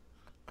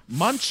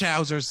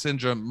 Munchausen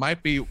syndrome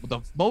might be the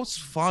most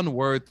fun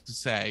word to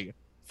say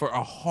for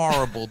a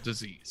horrible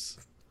disease.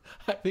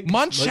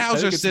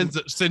 Munchausen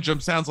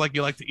syndrome sounds like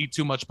you like to eat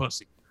too much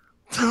pussy.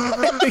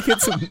 I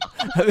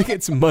think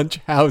it's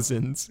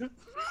Munchausen's,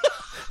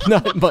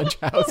 not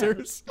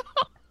Munchausers.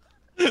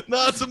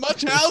 No, it's a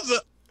Munchausen.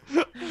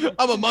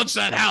 I'm a munch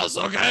that house,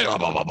 okay?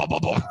 What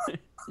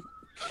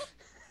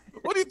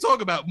are you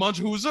talking about,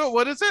 Munchausen?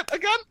 What is it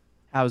again?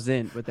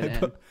 Hausen with an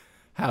N.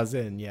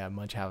 Hausen, yeah,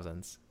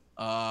 Munchausen's.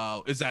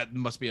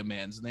 Must be a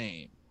man's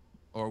name,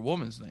 or a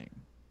woman's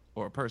name,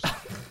 or a person.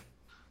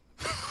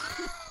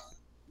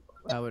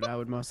 I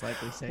would most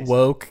likely say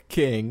Woke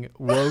King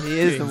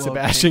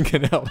Sebastian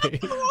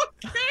Canelli.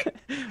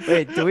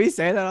 Wait, do we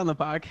say that on the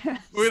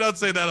podcast? We don't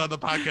say that on the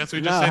podcast.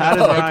 We just say how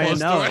that does behind Ryan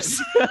closed know?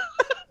 doors.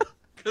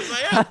 Because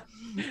I am.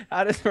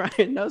 How does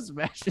Ryan know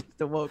Sebastian's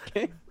the woke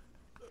king?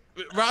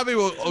 Robbie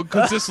will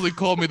consistently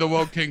call me the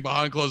woke king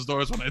behind closed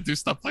doors when I do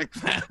stuff like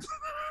that.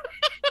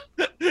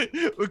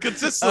 We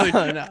consistently.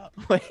 Oh, no.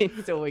 Wait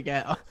until we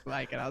get off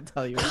mic and I'll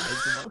tell you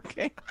Ryan's the woke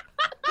king.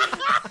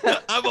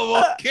 I'm a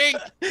woke king.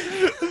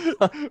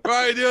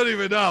 Ryan, you don't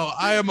even know.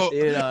 I am a.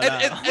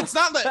 It's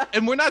not that,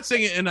 and we're not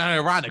saying it in an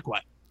ironic way.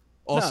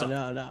 Also,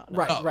 No.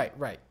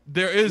 Right.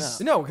 There is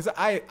because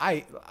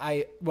I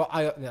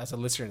as a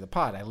listener to the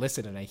pod, I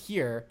listen and I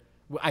hear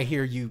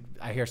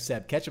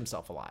Seb catch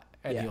himself a lot,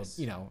 and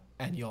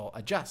you'll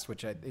adjust,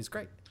 which is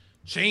great.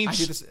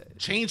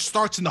 Change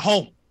starts in the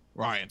home,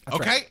 Ryan. That's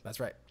okay, right. That's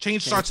right.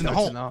 Change starts in the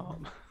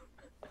home.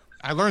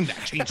 I learned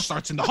that change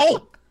starts in the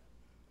home.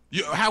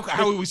 How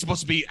are we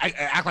supposed to be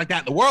act like that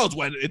in the world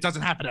when it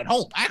doesn't happen at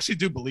home? I actually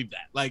do believe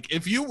that. Like,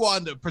 if you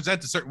want to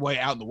present a certain way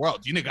out in the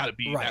world, you got to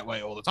be that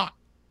way all the time.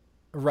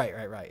 Right.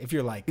 If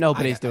you're like,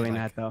 nobody's doing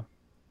that though.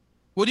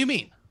 What do you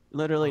mean?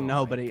 Literally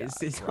nobody is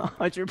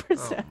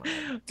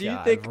 100%. Do you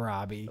think,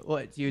 Robbie?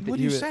 What do you think? What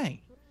are you saying?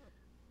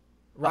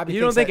 Robbie,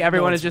 you don't think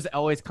everyone is just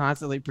always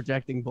constantly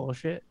projecting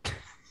bullshit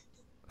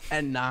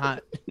and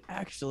not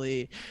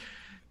actually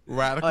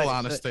radical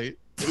honesty?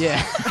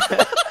 Yeah.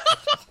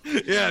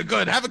 Yeah,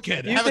 good. Have a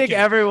kid. You think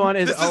everyone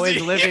is always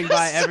living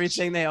by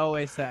everything they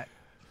always say?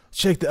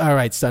 All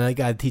right, son, I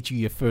gotta teach you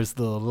your first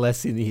little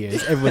lesson here.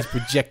 Everyone's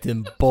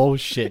projecting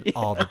bullshit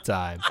all the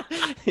time.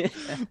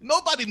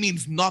 Nobody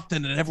means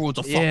nothing and everyone's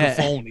a fucking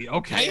phony,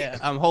 okay? Yeah,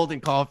 I'm holding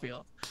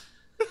Caulfield.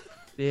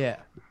 Yeah.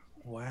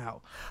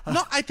 Wow.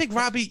 No, I think,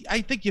 Robbie,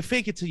 you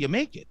fake it till you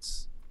make it.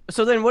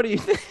 So then what do you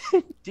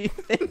think? Do you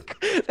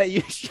think that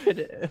you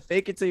should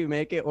fake it till you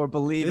make it or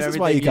believe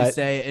everything you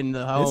say in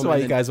the home? This is why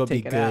you guys will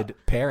be good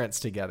parents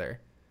together.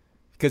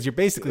 Because you're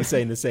basically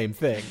saying the same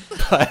thing,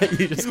 but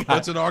you just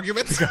what's an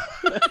argument?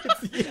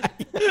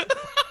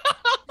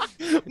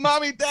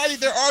 Mommy, Daddy,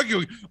 they're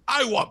arguing.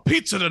 I want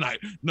pizza tonight.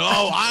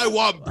 No, I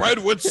want bread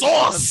with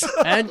sauce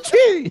and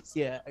cheese.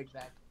 Yeah,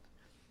 exactly.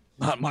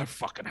 Not my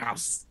fucking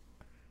house.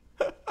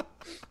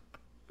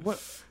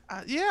 What?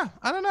 Yeah,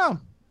 I don't know.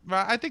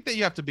 I think that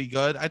you have to be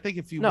good. I think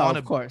if you want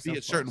to be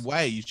a certain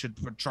way, you should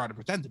try to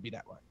pretend to be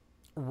that way.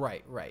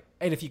 Right.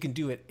 And if you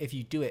do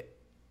it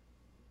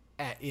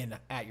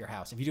at your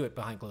house, if you do it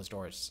behind closed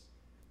doors,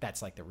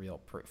 that's like the real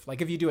proof.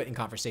 Like if you do it in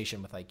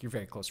conversation with like your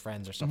very close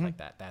friends or stuff like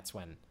that, that's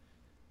when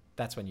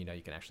you know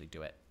you can actually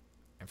do it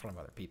in front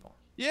of other people.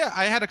 Yeah,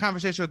 I had a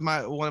conversation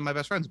with one of my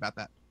best friends about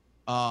that.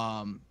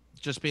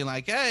 Just being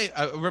like, hey,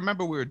 I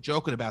remember we were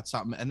joking about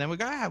something, and then we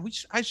go,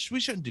 we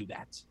shouldn't do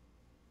that.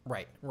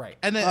 Right.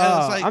 And then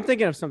it's like, I'm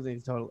thinking of something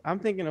total. I'm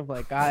thinking of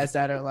like guys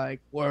that are like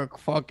work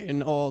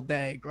fucking all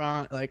day,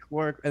 grind, like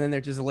work, and then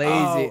they're just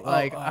lazy.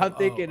 I'm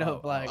thinking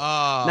of like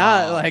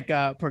not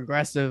like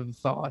progressive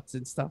thoughts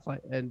and stuff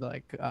like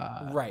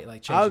right,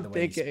 like I'm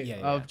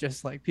thinking of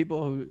just like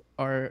people who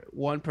are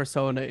one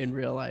persona in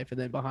real life and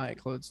then behind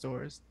closed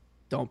doors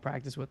don't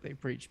practice what they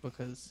preach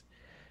because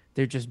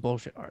they're just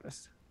bullshit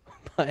artists.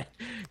 But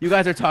you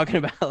guys are talking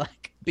about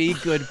like be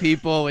good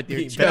people with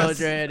your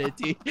children.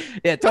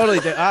 Yeah, totally.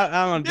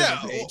 I'm on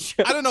yeah, page.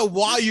 I don't know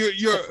why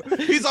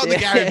he's on the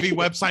Gary Vee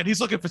website. He's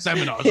looking for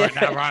seminars right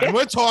now, Ryan.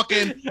 We're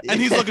talking,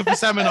 and he's looking for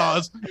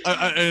seminars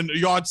and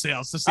yard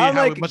sales to see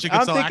how much he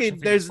can sell. I'm thinking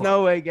there's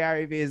no way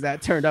Gary Vee is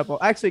that turned up.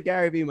 Actually,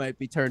 Gary Vee might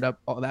be turned up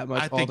that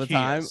much all the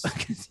time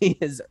because he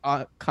is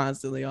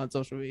constantly on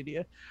social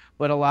media.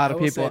 But a lot of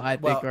people, I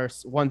think, are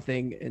one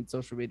thing in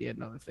social media,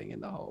 another thing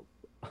in the whole.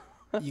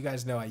 You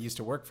guys know I used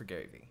to work for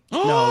Gary Vee.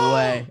 No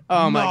way.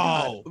 Oh my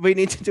God. We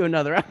need to do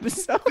another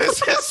episode.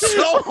 This is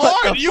so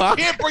hard. You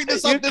can't bring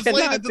this up this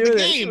late into the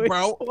game,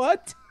 bro.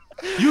 What?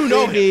 You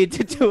know we need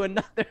to do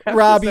another episode.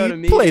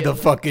 Robbie, play the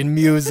fucking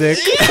music.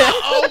 Yeah.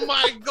 Oh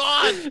my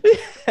God.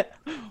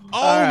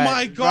 Oh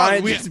my God.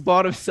 Ryan just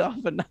bought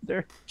himself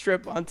another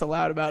trip onto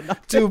Loud About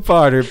Nothing.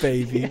 Two-parter,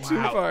 baby. Wow.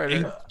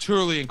 Two-parter.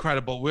 Truly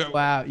incredible.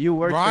 Wow. You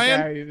worked for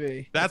Gary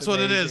Vee. That's what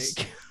it is.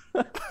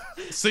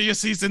 See you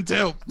season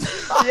 2.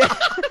 Yeah.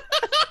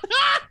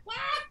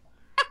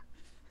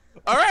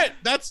 All right,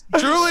 that's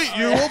truly.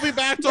 You will be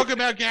back talking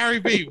about Gary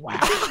Vee.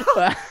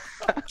 Wow,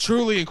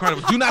 truly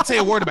incredible. Do not say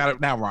a word about it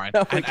now, Ryan.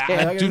 No,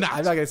 do not.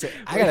 I'm not gonna say.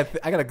 I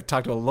gotta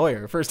talk to a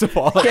lawyer first of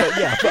all.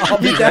 Yeah, I'll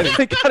be you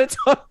definitely gotta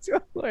talk to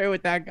a lawyer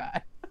with that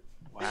guy.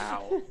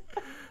 Wow,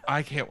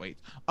 I can't wait.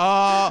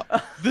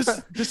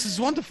 This is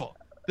wonderful.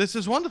 This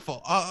is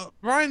wonderful.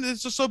 Ryan,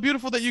 it's just so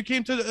beautiful that you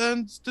came to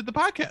the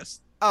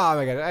podcast. Oh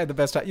my God, I had the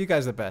best time. You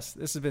guys are the best.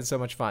 This has been so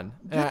much fun,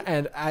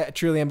 and I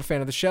truly am a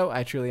fan of the show.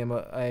 I truly am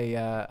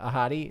a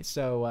hottie.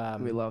 So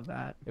we love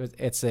that.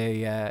 It's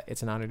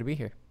an honor to be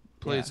here.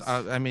 Please,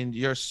 yes. I mean,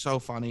 you're so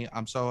funny.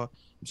 I'm so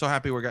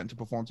happy we're getting to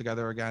perform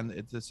together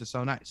again. This is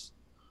so nice.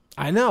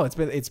 I know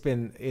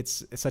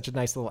it's such a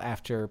nice little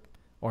after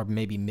or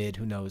maybe mid,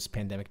 who knows,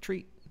 pandemic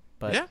treat.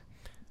 But yeah,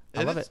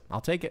 I love it. I'll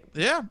take it.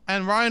 Yeah,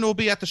 and Ryan will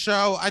be at the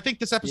show. I think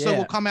this episode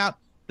will come out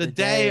the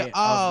day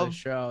of the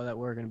show that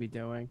we're going to be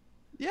doing.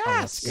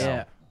 Yes.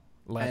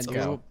 Let's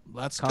go.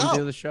 Let's come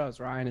do the shows.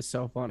 Ryan is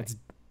so funny. It's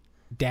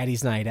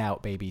Daddy's night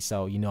out, baby.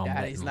 So you know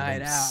Daddy's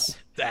night out.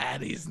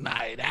 Daddy's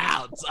night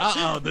out.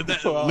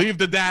 Leave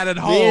the dad at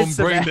home.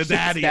 Bring the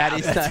daddy out.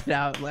 Daddy's night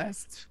out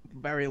lasts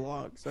very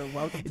long. So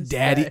welcome to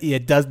Daddy. stay.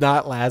 It does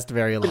not last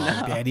very long.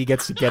 No. Daddy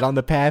gets to get on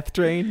the path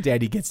train.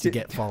 Daddy gets to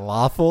get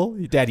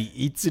falafel. Daddy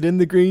eats it in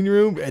the green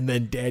room, and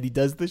then Daddy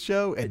does the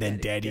show, and then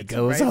Daddy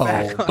goes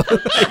home.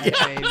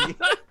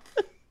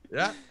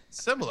 Yeah.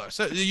 Similar.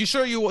 So, you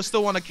sure you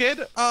still want a kid,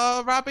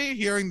 Robbie?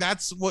 Hearing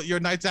that's what your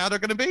nights out are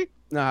going to be?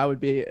 No, I would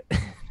be.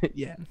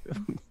 Yeah.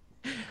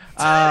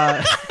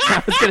 I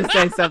was going to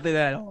say something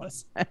that I don't want to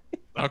say.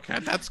 Okay,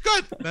 that's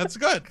good. That's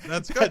good.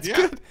 That's good. Yeah.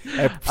 Good.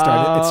 It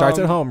starts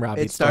at home,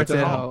 Robbie. It starts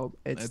at home.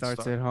 It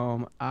starts at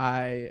home.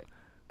 I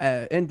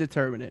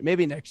indeterminate.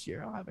 Maybe next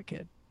year I'll have a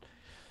kid.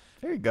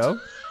 There you go.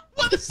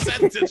 What a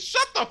sentence!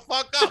 Shut the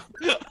fuck up.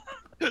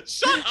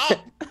 Shut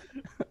up.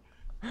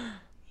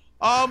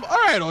 All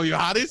right, all you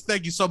hotties,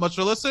 thank you so much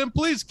for listening.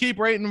 Please keep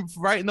writing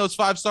those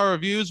 5-star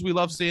reviews. We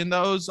love seeing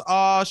those.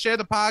 Share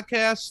the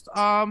podcast.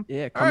 Come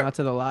out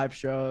to the live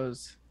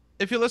shows.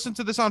 If you listen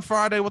to this on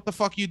Friday, what the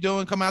fuck are you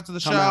doing? Come out to the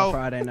show. Out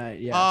Friday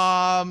night,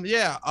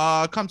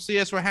 yeah. Come see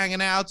us. We're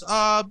hanging out.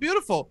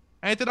 Beautiful.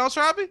 Anything else,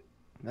 Robbie?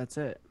 That's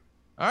it.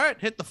 All right,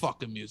 hit the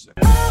fucking music.